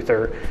hated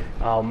Luther,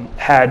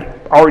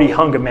 had already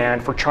hung a man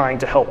for trying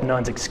to help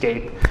nuns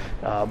escape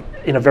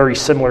in a very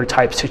similar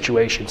type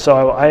situation.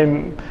 So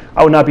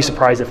I would not be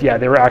surprised if,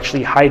 they were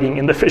actually hiding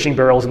in the fishing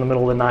barrels in the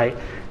middle of the night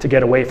to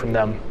get away from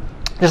them.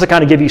 Just to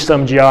kind of give you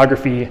some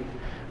geography,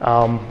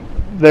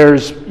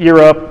 there's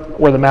Europe,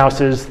 where the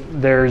mouse is.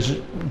 There's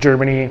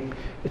Germany.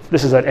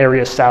 This is an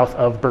area south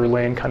of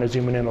Berlin, kind of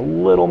zooming in a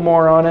little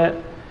more on it.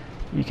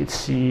 You could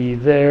see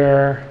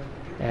there,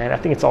 and I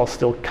think it's all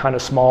still kind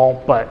of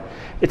small, but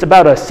it's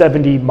about a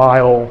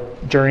 70-mile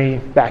journey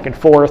back and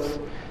forth,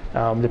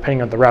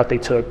 depending on the route they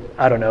took.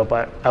 I don't know,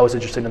 but I was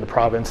interested in the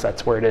province.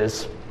 That's where it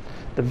is.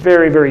 The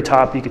very, very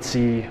top, you could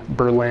see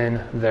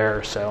Berlin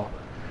there, so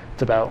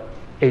it's about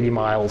 80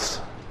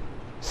 miles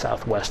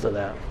southwest of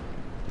that.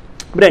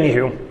 But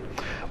anywho,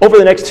 over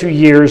the next 2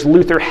 years,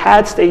 Luther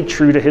had stayed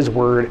true to his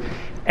word,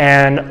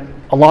 and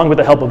along with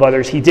the help of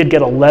others, he did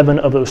get 11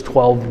 of those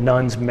 12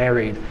 nuns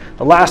married.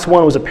 The last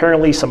one was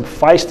apparently some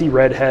feisty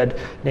redhead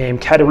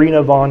named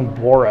Katharina von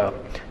Bora.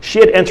 She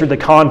had entered the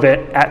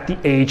convent at the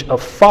age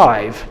of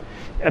 5.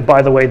 And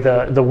by the way,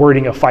 the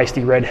wording of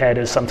feisty redhead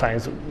is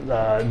sometimes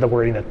the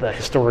wording that the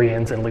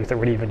historians and Luther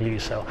would even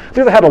use. So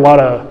Luther had a lot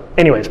of,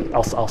 anyways,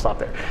 I'll stop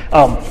there.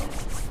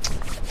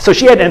 So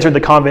she had entered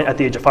the convent at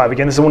the age of 5.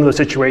 Again, this is one of those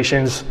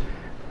situations.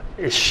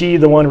 Is she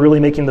the one really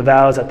making the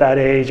vows at that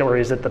age, or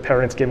is it the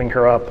parents giving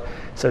her up?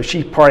 So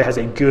she probably has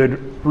a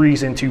good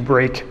reason to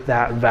break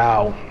that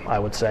vow, I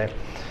would say.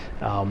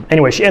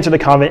 Anyway, she entered the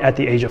convent at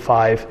the age of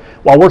 5.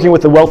 While working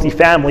with a wealthy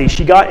family,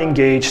 she got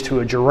engaged to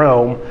a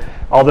Jerome.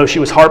 Although he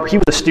was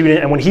a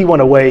student, and when he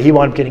went away, he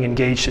wound up getting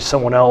engaged to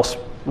someone else.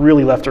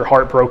 Really left her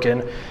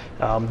heartbroken.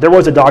 There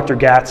was a Dr.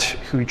 Gatz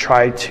who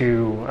tried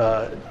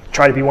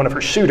to be one of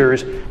her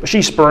suitors, but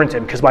she spurned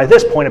him because by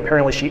this point,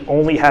 apparently, she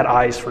only had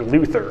eyes for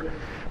Luther.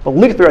 But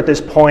Luther at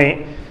this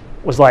point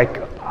was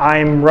like,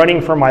 I'm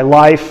running for my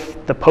life.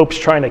 The Pope's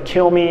trying to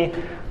kill me.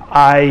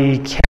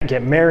 I can't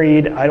get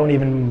married. I don't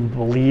even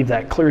believe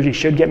that clergy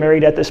should get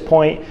married at this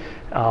point.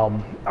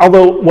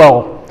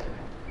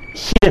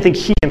 He didn't think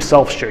he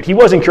himself should. He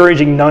was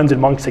encouraging nuns and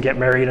monks to get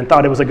married and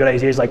thought it was a good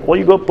idea. He's like, well,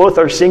 you both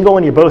are single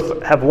and you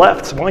both have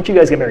left, so why don't you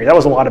guys get married? That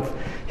was a lot of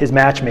his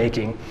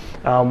matchmaking.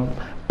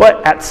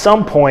 But at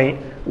some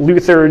point,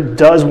 Luther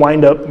does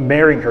wind up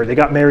marrying her. They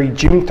got married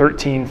June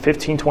 13,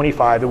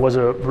 1525. It was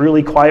a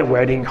really quiet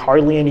wedding,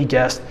 hardly any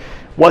guests,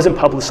 wasn't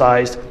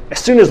publicized. As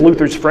soon as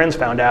Luther's friends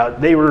found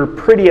out, they were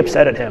pretty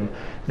upset at him.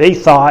 They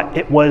thought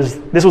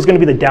this was going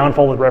to be the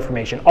downfall of the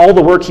Reformation. All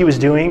the work he was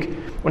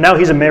doing, well, now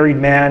he's a married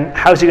man.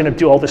 How's he going to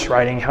do all this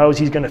writing? How is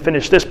he going to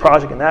finish this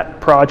project and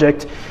that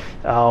project?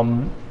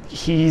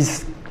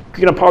 He's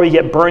going to probably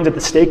get burned at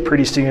the stake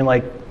pretty soon.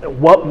 Like,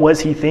 what was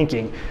he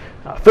thinking?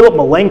 Philip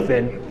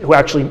Melanchthon, who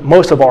actually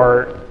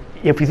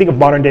if you think of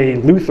modern day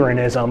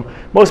Lutheranism,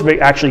 most of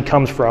it actually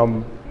comes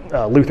from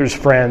Luther's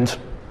friend,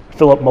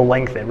 Philip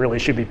Melanchthon. Really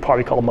should be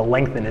probably called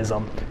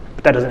Melanchthonism,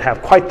 but that doesn't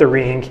have quite the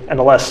ring and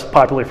a less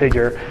popular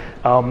figure.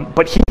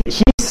 But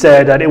he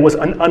said that it was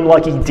an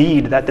unlucky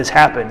deed that this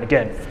happened.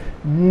 Again,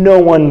 no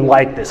one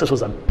liked this. This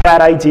was a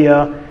bad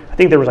idea. I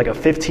think there was like a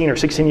 15 or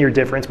 16 year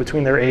difference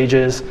between their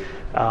ages.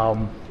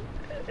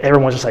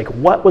 Everyone's just like,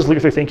 what was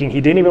Luther thinking?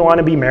 He didn't even want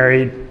to be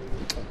married.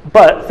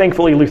 But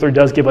thankfully, Luther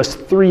does give us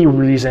 3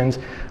 reasons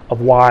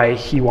of why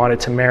he wanted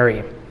to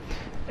marry.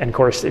 And of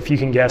course, if you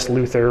can guess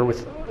Luther,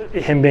 with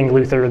him being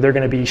Luther, they're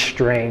going to be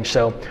strange.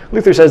 So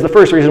Luther says the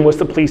first reason was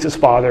to please his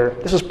father.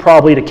 This was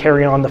probably to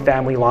carry on the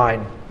family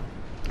line.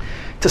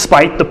 To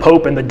spite the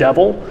Pope and the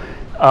devil,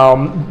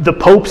 The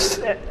popes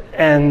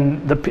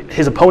and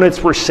his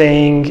opponents were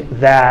saying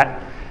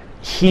that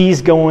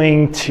he's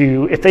going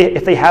to, if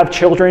they have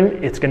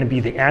children, it's going to be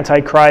the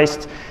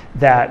Antichrist,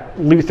 that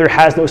Luther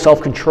has no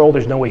self-control,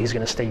 there's no way he's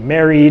going to stay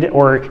married,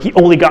 or he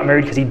only got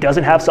married because he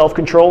doesn't have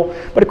self-control.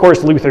 But of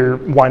course, Luther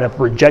wound up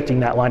rejecting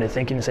that line of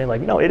thinking and saying,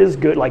 like, no, it is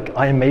good, like,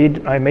 I am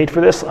made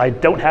for this, I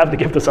don't have the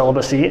gift of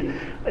celibacy,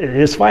 it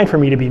is fine for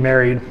me to be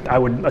married. I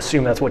would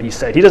assume that's what he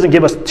said. He doesn't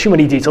give us too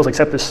many details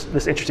except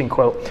this interesting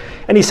quote.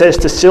 And he says,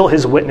 to seal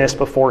his witness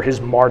before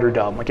his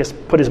martyrdom, I guess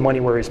put his money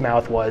where his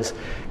mouth was,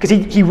 because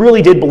he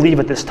really did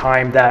believe at this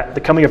time that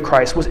the coming of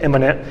Christ was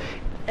imminent,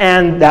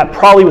 and that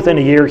probably within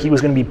a year he was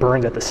going to be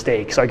burned at the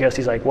stake. So I guess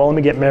he's like, well, let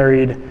me get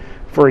married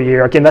for a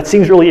year. Again, that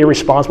seems really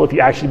irresponsible if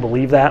you actually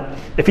believe that,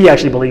 if he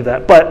actually believed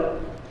that.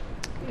 But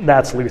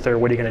that's Luther.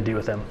 What are you going to do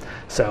with him?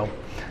 So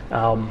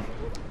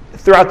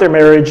throughout their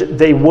marriage,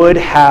 they would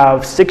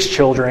have 6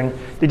 children.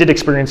 They did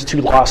experience 2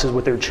 losses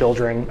with their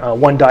children.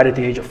 One died at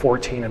the age of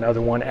 14,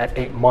 another one at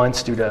 8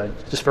 months due to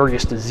just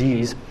various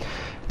disease.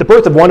 The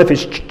birth of one of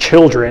his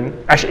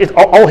children, actually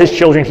all his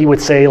children, he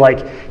would say,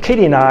 like,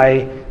 Katie and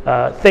I,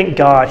 thank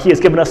God, he has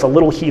given us a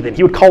little heathen.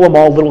 He would call them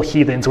all little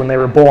heathens when they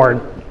were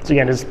born. So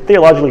again, it's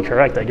theologically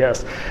correct, I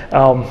guess.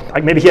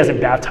 Maybe he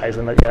hasn't baptized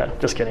them yet.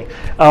 Just kidding.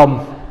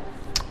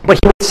 But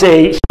he would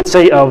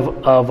say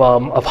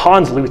of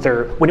Hans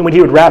Luther, when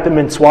he would wrap him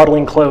in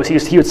swaddling clothes,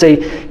 he would say,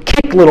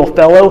 "Kick, little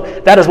fellow,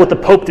 that is what the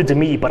Pope did to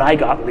me, but I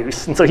got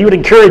loose." And so he would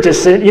encourage his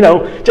sin,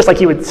 just like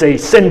he would say,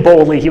 "Sin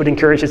boldly," he would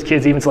encourage his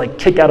kids even to like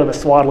kick out of the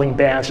swaddling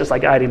bands, just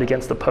like I did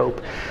against the Pope.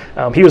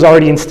 He was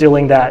already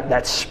instilling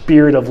that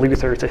spirit of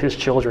Luther to his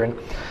children.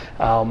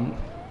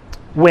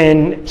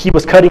 When he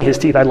was cutting his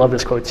teeth, I love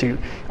this quote too,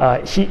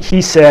 he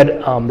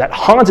said that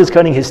Hans is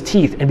cutting his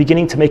teeth and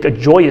beginning to make a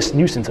joyous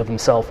nuisance of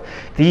himself.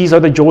 These are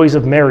the joys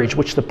of marriage,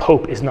 which the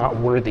Pope is not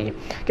worthy.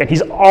 Again,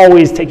 he's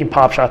always taking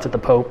pop shots at the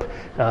Pope.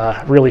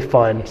 Really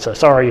fun. So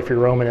sorry if you're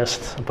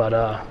Romanist,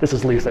 but this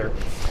is Luther.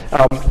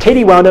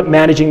 Katie wound up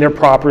managing their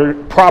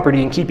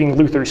property and keeping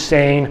Luther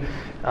sane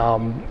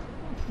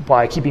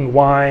by keeping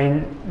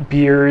wine,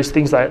 beers,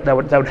 things that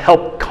would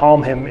help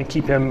calm him and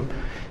keep him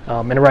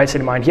in a right state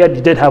of mind. He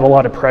did have a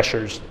lot of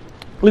pressures.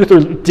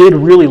 Luther did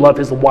really love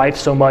his wife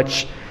so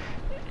much.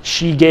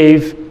 He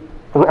gave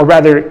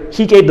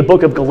the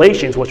book of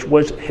Galatians, which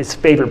was his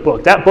favorite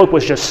book. That book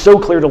was just so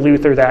clear to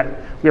Luther that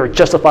we are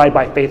justified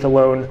by faith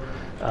alone,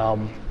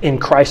 in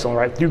Christ alone,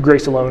 right? Through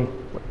grace alone,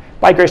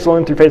 by grace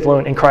alone, through faith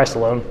alone, in Christ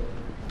alone.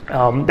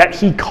 That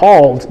he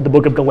called the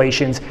book of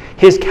Galatians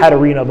his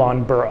Katharina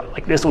von Bora.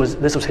 Like this was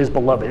his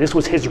beloved. This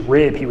was his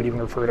rib, he would even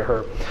refer to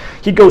her.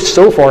 He'd go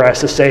so far as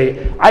to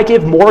say, I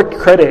give more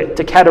credit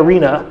to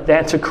Katharina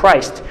than to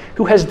Christ,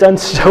 who has done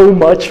so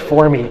much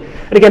for me.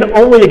 And again,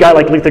 only a guy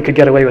like Luther could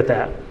get away with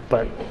that.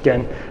 But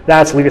again,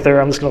 that's Luther.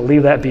 I'm just going to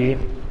leave that be.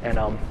 And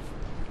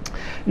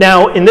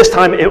now, in this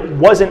time, it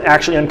wasn't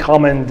actually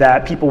uncommon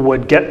that people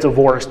would get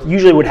divorced.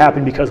 Usually it would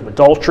happen because of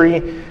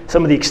adultery.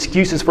 Some of the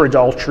excuses for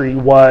adultery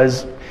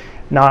was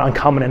not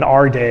uncommon in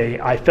our day.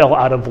 I fell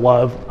out of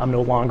love. I'm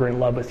no longer in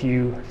love with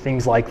you.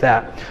 Things like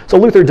that. So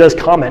Luther does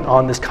comment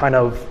on this kind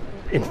of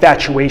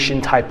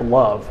infatuation type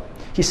love.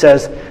 He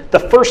says, the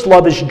first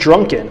love is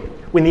drunken.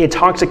 When the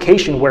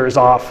intoxication wears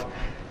off,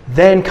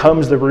 then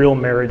comes the real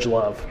marriage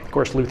love. Of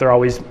course, Luther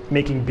always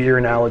making beer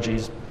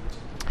analogies.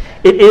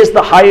 It is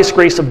the highest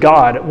grace of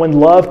God when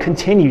love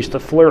continues to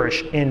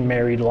flourish in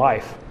married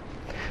life.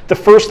 The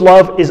first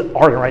love is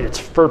ardent, right? It's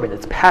fervent,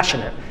 it's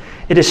passionate.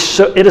 It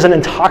is an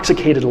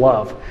intoxicated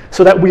love,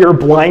 so that we are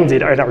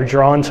blinded and are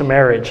drawn to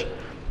marriage.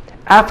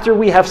 After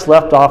we have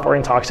slept off our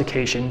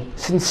intoxication,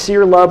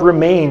 sincere love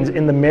remains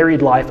in the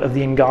married life of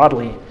the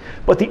ungodly,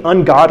 but the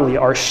ungodly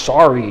are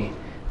sorry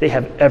they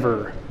have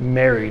ever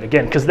married.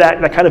 Again, because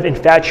that kind of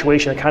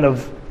infatuation, that kind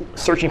of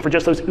searching for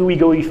just those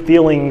ooey-gooey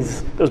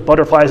feelings, those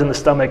butterflies in the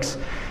stomachs,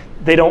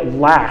 they don't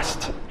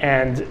last.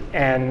 And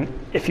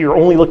if you're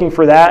only looking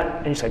for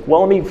that, and you're like,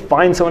 well, let me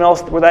find someone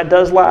else where that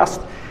does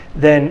last,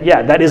 then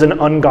yeah, that is an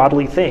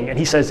ungodly thing. And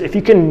he says, if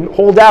you can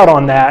hold out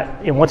on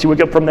that, and once you wake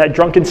up from that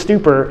drunken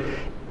stupor,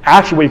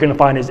 actually what you're going to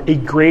find is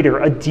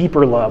a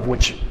deeper love,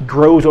 which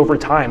grows over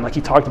time, like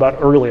he talked about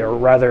earlier, or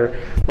rather,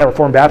 that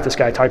Reformed Baptist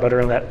guy talked about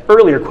earlier in that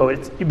earlier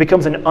quote. It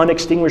becomes an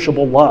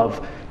unextinguishable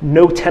love.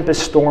 No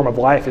tempest storm of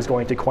life is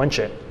going to quench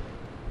it.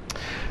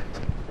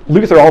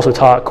 Luther also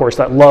taught, of course,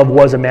 that love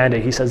was a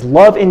mandate. He says,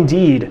 love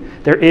indeed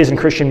there is in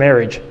Christian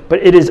marriage, but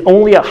it is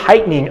only a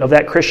heightening of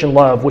that Christian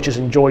love which is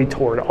enjoyed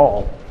toward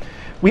all.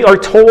 We are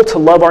told to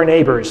love our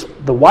neighbors.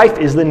 The wife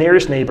is the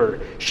nearest neighbor.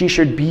 She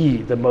should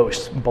be the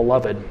most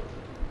beloved.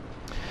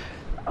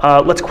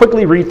 Let's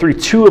quickly read through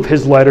 2 of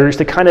his letters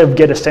to kind of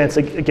get a sense,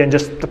 again,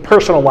 just the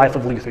personal life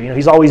of Luther.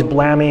 He's always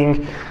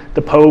blaming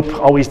the Pope,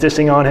 always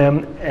dissing on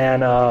him,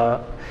 and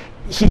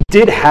he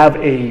did have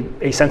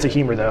a sense of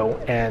humor, though,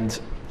 and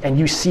And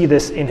you see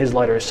this in his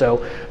letters.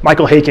 So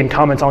Michael Haykin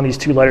comments on these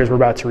two letters we're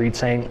about to read,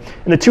 saying,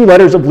 in the two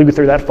letters of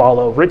Luther that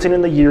follow, written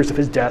in the years of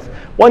his death,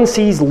 one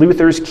sees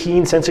Luther's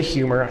keen sense of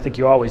humor, I think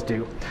you always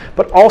do,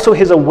 but also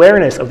his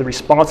awareness of the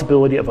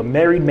responsibility of a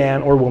married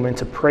man or woman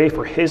to pray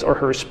for his or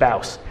her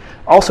spouse.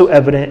 Also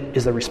evident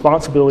is the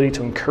responsibility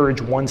to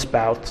encourage one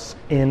spouse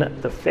in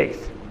the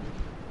faith.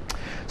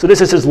 So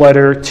this is his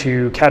letter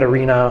to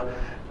Katerina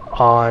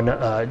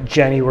on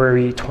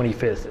January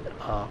 25th.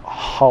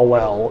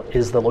 Hallel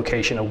is the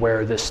location of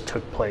where this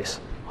took place.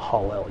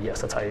 Hallel,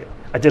 yes, that's how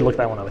I did look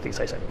that one up, I think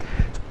I said.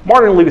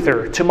 Martin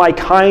Luther, to my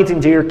kind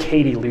and dear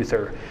Katie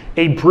Luther,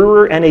 a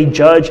brewer and a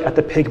judge at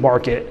the pig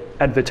market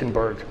at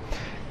Wittenberg.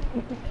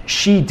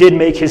 She did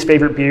make his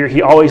favorite beer.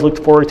 He always looked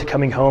forward to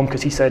coming home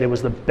because he said it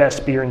was the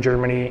best beer in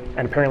Germany,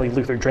 and apparently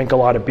Luther drank a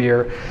lot of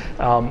beer.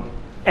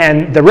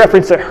 And the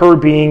reference to her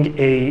being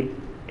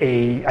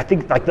I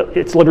think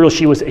it's literal,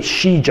 she was a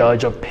she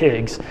judge of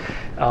pigs,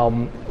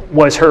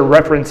 was a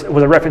reference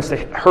to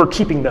her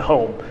keeping the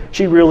home.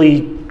 She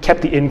really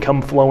kept the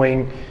income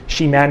flowing.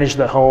 She managed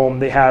the home.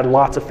 They had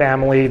lots of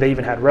family. They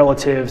even had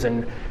relatives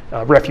and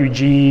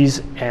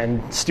refugees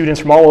and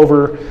students from all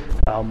over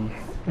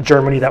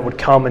Germany that would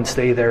come and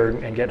stay there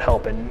and get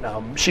help.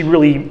 And she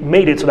really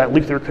made it so that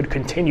Luther could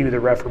continue the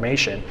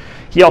Reformation.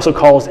 He also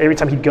calls, every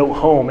time he'd go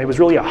home, it was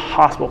really a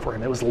hospital for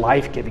him. It was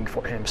life-giving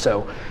for him.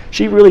 So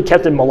she really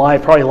kept him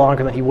alive probably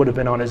longer than he would have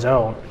been on his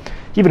own.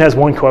 He even has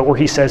one quote where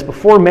he says,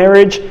 before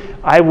marriage,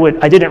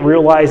 I didn't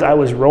realize I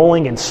was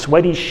rolling in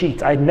sweaty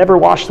sheets. I'd never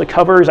washed the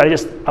covers.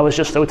 I was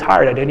just so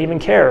tired. I didn't even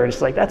care.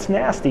 It's like, that's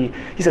nasty.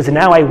 He says, and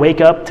now I wake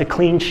up to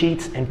clean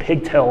sheets and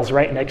pigtails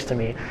right next to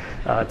me.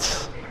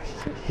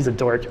 He's a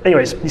dork.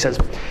 Anyways, he says,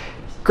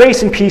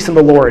 grace and peace in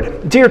the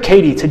Lord. Dear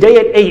Katie, today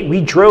at 8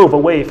 we drove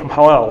away from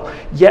Hallel,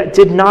 yet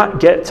did not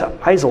get to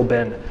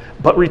Eisleben,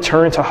 but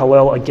returned to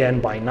Hallel again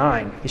by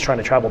 9. He's trying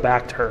to travel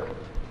back to her.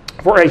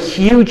 For a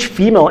huge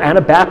female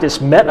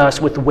Anabaptist met us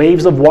with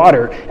waves of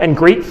water and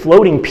great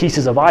floating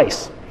pieces of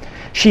ice.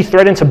 She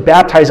threatened to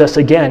baptize us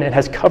again and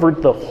has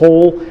covered the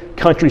whole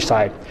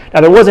countryside. Now,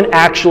 there wasn't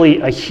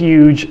actually a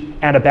huge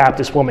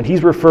Anabaptist woman.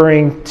 He's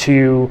referring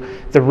to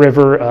the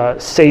river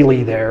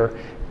Saale there.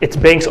 Its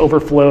banks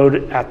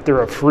overflowed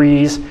after a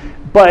freeze.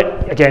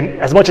 But again,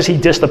 as much as he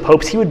dissed the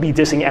popes, he would be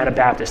dissing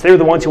Anabaptists. They were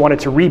the ones who wanted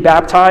to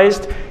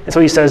re-baptized. And so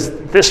he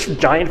says, this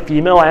giant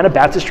female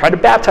Anabaptist tried to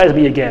baptize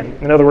me again.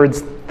 In other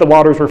words, the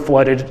waters were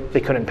flooded. They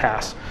couldn't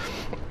pass.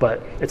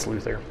 But it's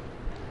Luther.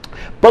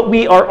 But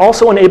we are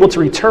also unable to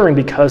return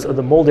because of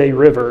the Mulde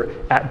River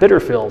at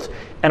Bitterfeld,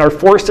 and are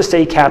forced to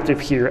stay captive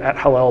here at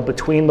Hallel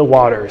between the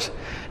waters.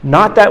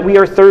 Not that we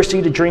are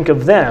thirsty to drink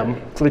of them,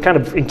 so they're kind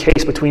of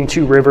encased between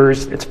two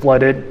rivers, it's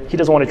flooded. He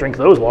doesn't want to drink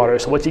those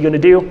waters, so what's he going to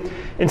do?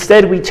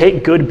 Instead, we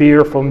take good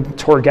beer from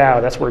Torgau,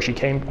 that's where she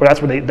came, or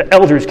that's where the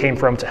elders came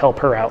from to help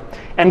her out,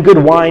 and good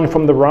wine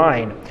from the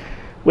Rhine,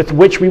 with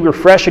which we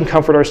refresh and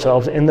comfort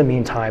ourselves in the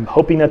meantime,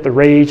 hoping that the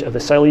rage of the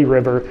Saale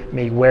River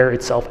may wear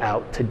itself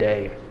out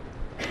today.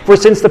 For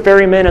since the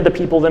ferrymen and the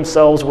people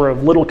themselves were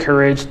of little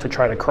courage to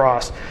try to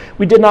cross,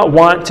 we did not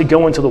want to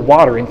go into the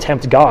water and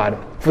tempt God,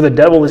 for the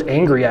devil is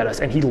angry at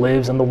us and he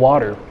lives in the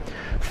water.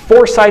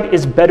 Foresight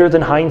is better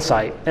than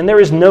hindsight, and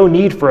there is no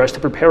need for us to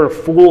prepare a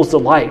fool's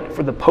delight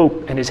for the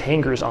Pope and his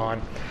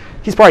hangers-on.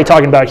 He's probably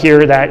talking about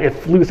here that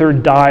if Luther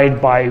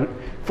died by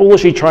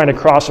foolishly trying to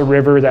cross a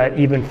river that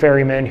even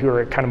ferrymen who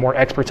are kind of more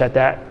experts at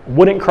that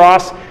wouldn't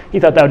cross, he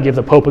thought that would give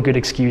the Pope a good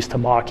excuse to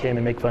mock him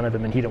and make fun of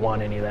him, and he didn't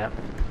want any of that.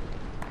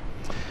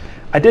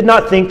 I did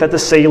not think that the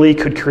Saale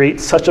could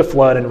create such a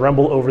flood and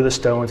rumble over the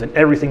stones and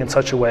everything in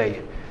such a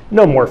way.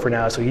 No more for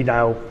now, so he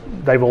now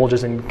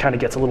divulges and kind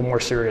of gets a little more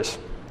serious.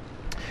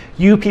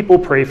 You people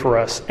pray for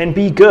us and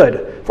be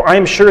good, for I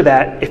am sure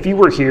that if you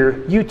were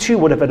here, you too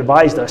would have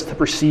advised us to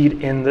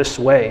proceed in this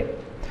way.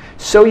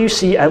 So you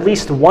see, at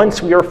least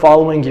once we are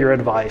following your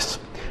advice.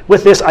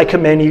 With this, I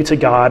commend you to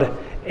God.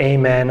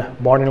 Amen.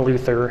 Martin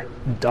Luther,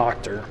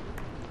 Doctor.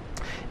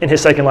 In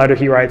his second letter,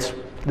 he writes,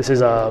 this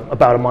is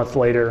about a month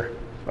later,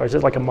 or is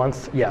it like a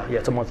month? Yeah,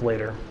 it's a month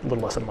later, a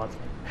little less than a month.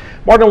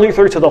 Martin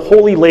Luther to the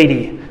Holy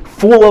Lady,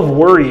 full of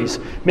worries,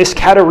 Miss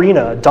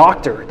Katerina,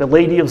 Doctor, the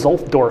Lady of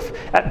Zoldorf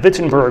at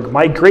Wittenberg,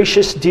 my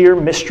gracious dear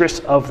mistress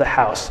of the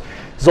house.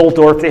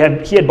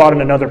 Zoldorf, he had bought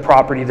another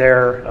property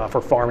there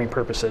for farming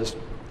purposes.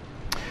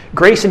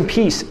 Grace and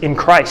peace in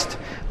Christ,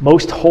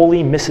 most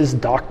holy Mrs.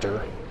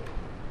 Doctor.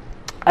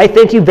 I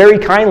thank you very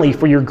kindly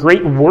for your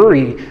great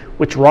worry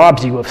which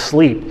robs you of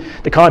sleep.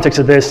 The context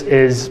of this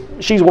is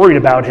she's worried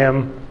about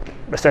him,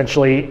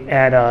 essentially,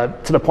 and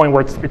to the point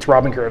where it's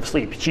robbing her of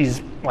sleep.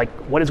 She's like,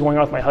 what is going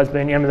on with my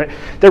husband? I mean,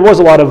 there was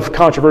a lot of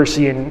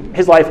controversy, and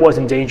his life was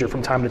in danger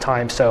from time to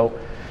time, so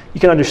you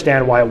can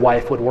understand why a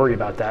wife would worry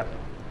about that.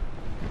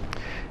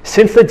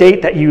 Since the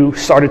date that you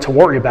started to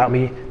worry about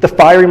me, the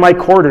fire in my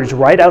quarters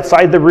right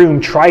outside the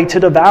room tried to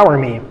devour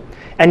me.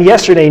 And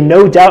yesterday,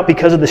 no doubt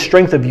because of the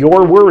strength of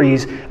your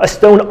worries, a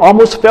stone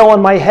almost fell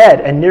on my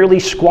head and nearly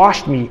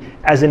squashed me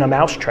as in a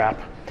mousetrap.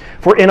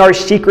 For in our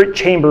secret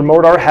chamber,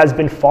 Modar has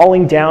been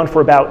falling down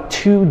for about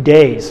 2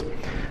 days.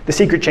 The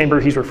secret chamber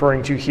he's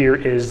referring to here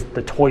is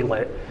the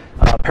toilet.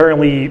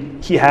 Apparently,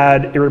 he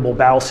had irritable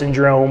bowel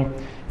syndrome,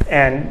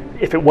 and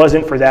if it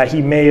wasn't for that,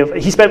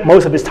 he spent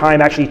most of his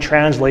time actually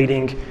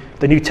translating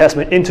the New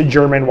Testament into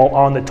German while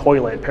on the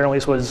toilet. Apparently,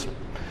 this was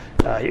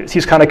he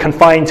was kind of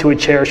confined to a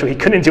chair, so he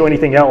couldn't do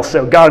anything else.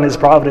 So God in his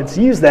providence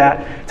used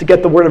that to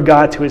get the word of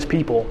God to his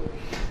people.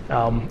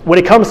 When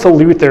it comes to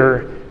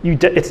Luther,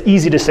 it's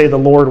easy to say the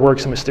Lord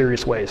works in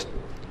mysterious ways.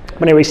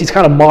 But anyways, he's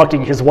kind of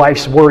mocking his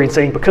wife's worry and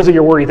saying, because of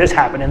your worry, this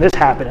happened, and this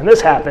happened, and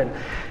this happened.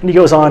 And he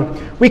goes on,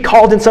 we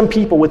called in some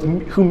people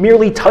who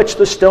merely touched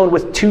the stone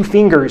with 2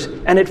 fingers,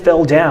 and it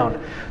fell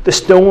down. The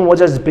stone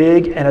was as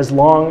big and as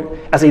long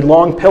as a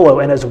long pillow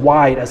and as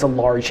wide as a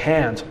large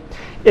hand.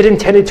 It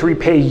intended to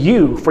repay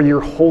you for your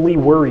holy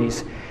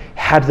worries,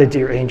 had the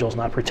dear angels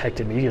not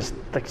protected me.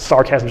 The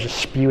sarcasm is just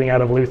spewing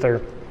out of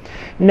Luther.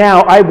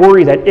 Now I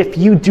worry that if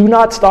you do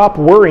not stop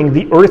worrying,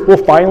 the earth will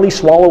finally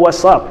swallow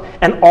us up,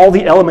 and all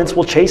the elements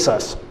will chase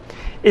us.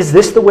 Is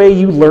this the way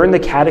you learn the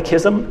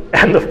catechism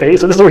and the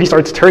faith? So this is where he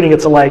starts turning it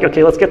to like,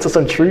 okay, let's get to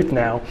some truth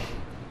now.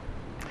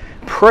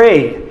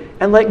 Pray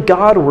and let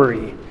God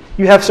worry.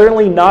 You have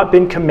certainly not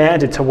been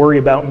commanded to worry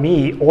about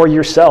me or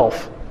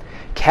yourself.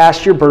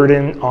 Cast your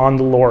burden on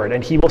the Lord,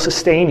 and he will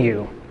sustain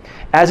you,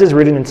 as is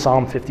written in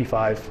Psalm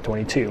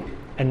 55:22,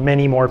 and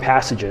many more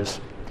passages.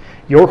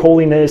 Your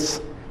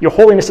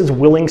Holiness's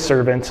willing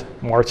servant,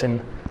 Martin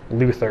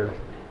Luther.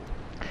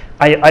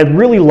 I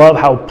really love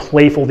how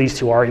playful these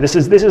two are. This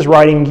is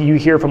writing you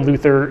hear from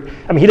Luther.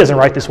 I mean, he doesn't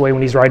write this way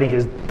when he's writing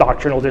his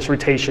doctrinal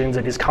dissertations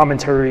and his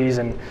commentaries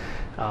and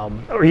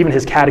or even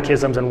his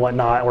catechisms and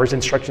whatnot, or his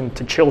instruction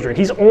to children.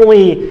 He's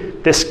only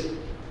this.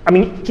 I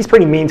mean, he's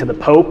pretty mean to the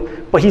Pope,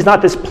 but he's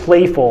not this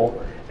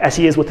playful as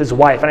he is with his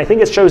wife. And I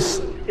think it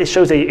shows a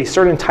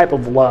certain type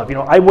of love. You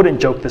know, I wouldn't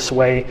joke this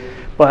way,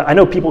 but I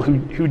know people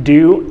who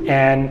do.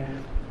 And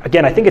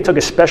again, I think it took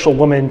a special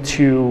woman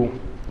to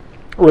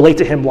relate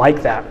to him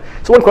like that.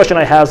 So one question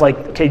I have is like,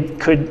 okay,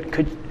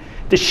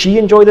 did she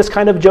enjoy this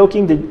kind of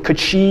joking? Could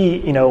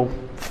she,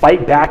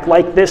 fight back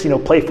like this?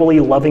 Playfully,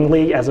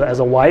 lovingly as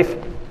a wife?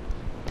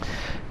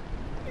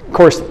 Of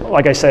course,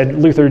 like I said,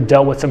 Luther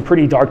dealt with some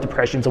pretty dark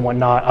depressions and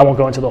whatnot. I won't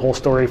go into the whole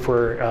story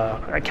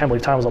I can't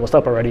believe time is almost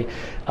up already.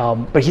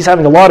 But he's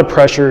having a lot of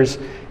pressures.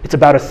 It's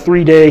about a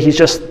 3-day, he's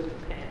just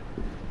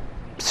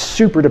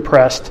super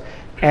depressed.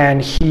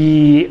 And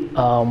he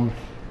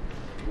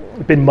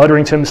been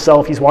muttering to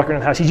himself. He's walking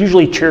around the house. He's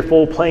usually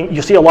cheerful, playing.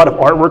 You'll see a lot of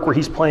artwork where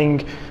he's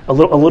playing a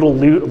little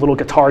lute, a little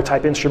guitar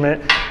type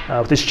instrument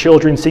with his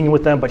children, singing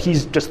with them. But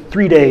he's just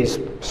 3 days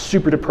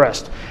super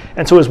depressed.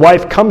 And so his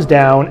wife comes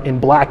down in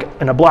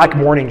a black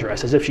mourning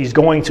dress, as if she's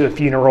going to a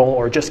funeral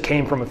or just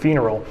came from a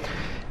funeral.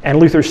 And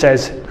Luther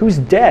says, "Who's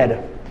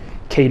dead?"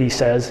 Katie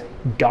says,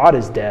 "God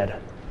is dead."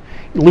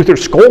 Luther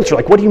scolds her,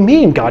 like, "What do you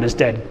mean God is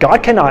dead?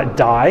 God cannot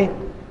die."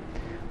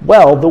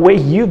 "Well, the way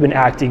you've been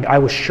acting, I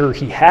was sure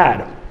he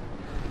had."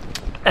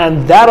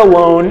 And that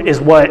alone is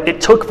what it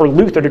took for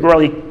Luther to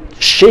really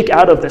shake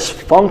out of this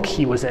funk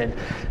he was in.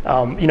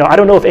 I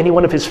don't know if any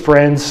one of his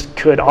friends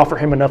could offer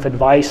him enough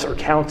advice or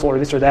counsel or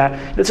this or that.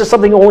 This is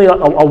something only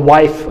a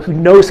wife who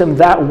knows him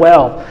that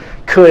well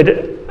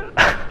could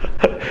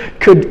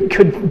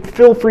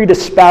feel free to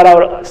spout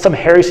out some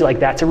heresy like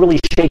that to really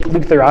shake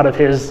Luther out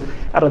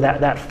of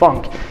that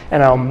funk.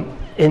 And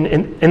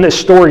in this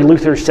story,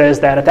 Luther says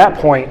that at that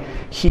point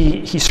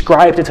he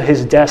scribed into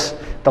his desk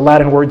the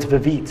Latin words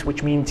vivit,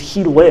 which means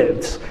he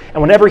lives.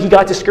 And whenever he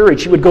got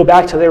discouraged, he would go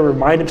back to there and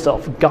remind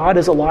himself, God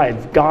is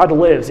alive, God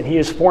lives, and he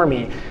is for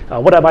me.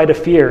 What have I to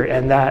fear?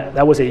 And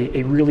that was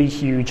a really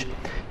huge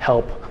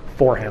help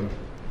for him.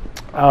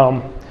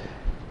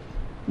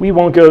 We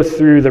won't go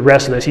through the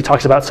rest of this. He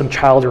talks about some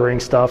child rearing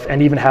stuff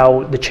and even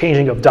how the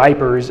changing of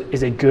diapers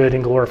is a good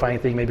and glorifying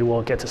thing. Maybe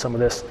we'll get to some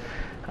of this.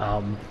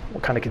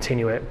 We'll kind of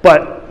continue it.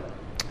 But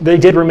they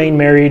did remain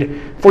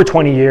married for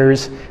 20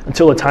 years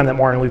until the time that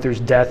Martin Luther's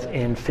death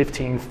in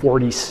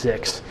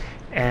 1546.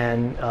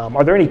 And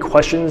are there any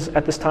questions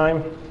at this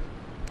time?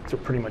 They're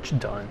pretty much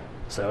done.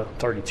 So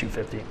it's already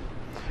 2:50.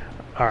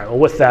 All right, well,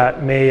 with that,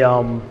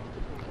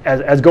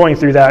 as going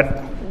through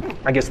that,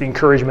 I guess the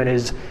encouragement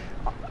is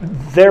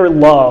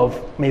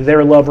may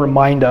their love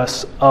remind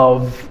us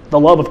of the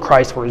love of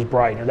Christ for his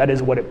bride. And that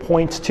is what it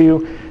points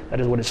to.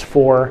 That is what it's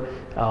for.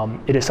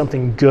 It is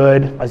something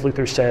good, as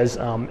Luther says,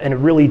 and it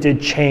really did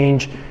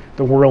change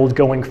the world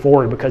going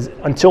forward, because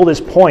until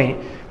this point,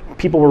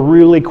 people were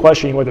really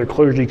questioning whether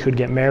clergy could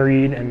get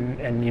married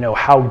and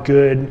how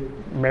good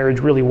marriage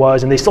really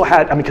was. And they still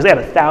had, because they had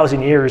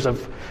 1,000 years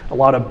of a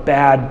lot of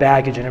bad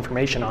baggage and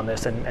information on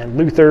this. And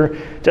Luther,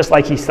 just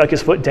like he stuck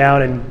his foot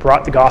down and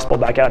brought the gospel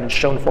back out and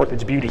shown forth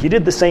its beauty, he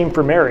did the same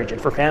for marriage and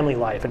for family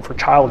life and for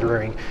child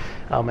rearing.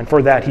 And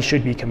for that, he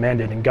should be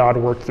commended. And God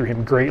worked through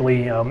him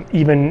greatly.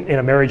 Even in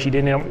a marriage he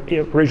didn't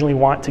originally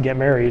want to get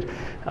married,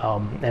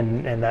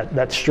 and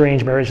that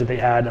strange marriage that they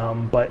had.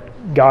 But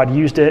God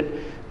used it.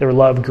 Their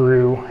love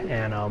grew,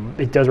 and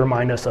it does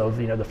remind us of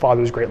the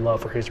Father's great love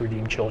for his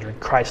redeemed children,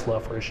 Christ's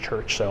love for his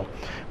church. So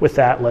with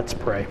that, let's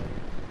pray.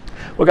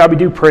 Well, God, we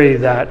do pray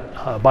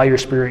that by your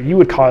Spirit, you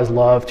would cause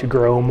love to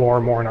grow more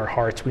and more in our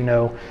hearts. We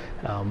know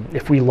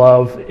if we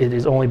love, it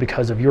is only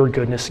because of your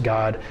goodness,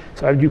 God.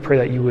 So I do pray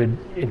that you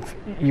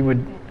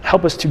would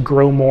help us to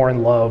grow more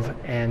in love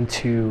and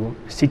to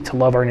seek to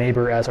love our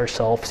neighbor as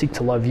ourselves, seek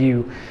to love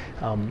you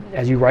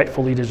as you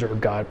rightfully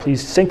deserve, God.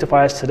 Please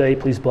sanctify us today.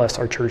 Please bless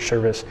our church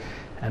service.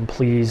 And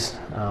please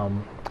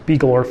be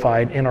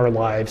glorified in our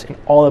lives in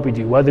all that we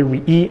do, whether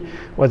we eat,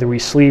 whether we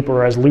sleep,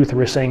 or as Luther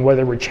was saying,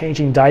 whether we're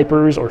changing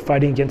diapers or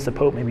fighting against the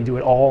Pope, may we do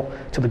it all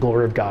to the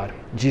glory of God.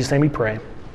 In Jesus' name we pray.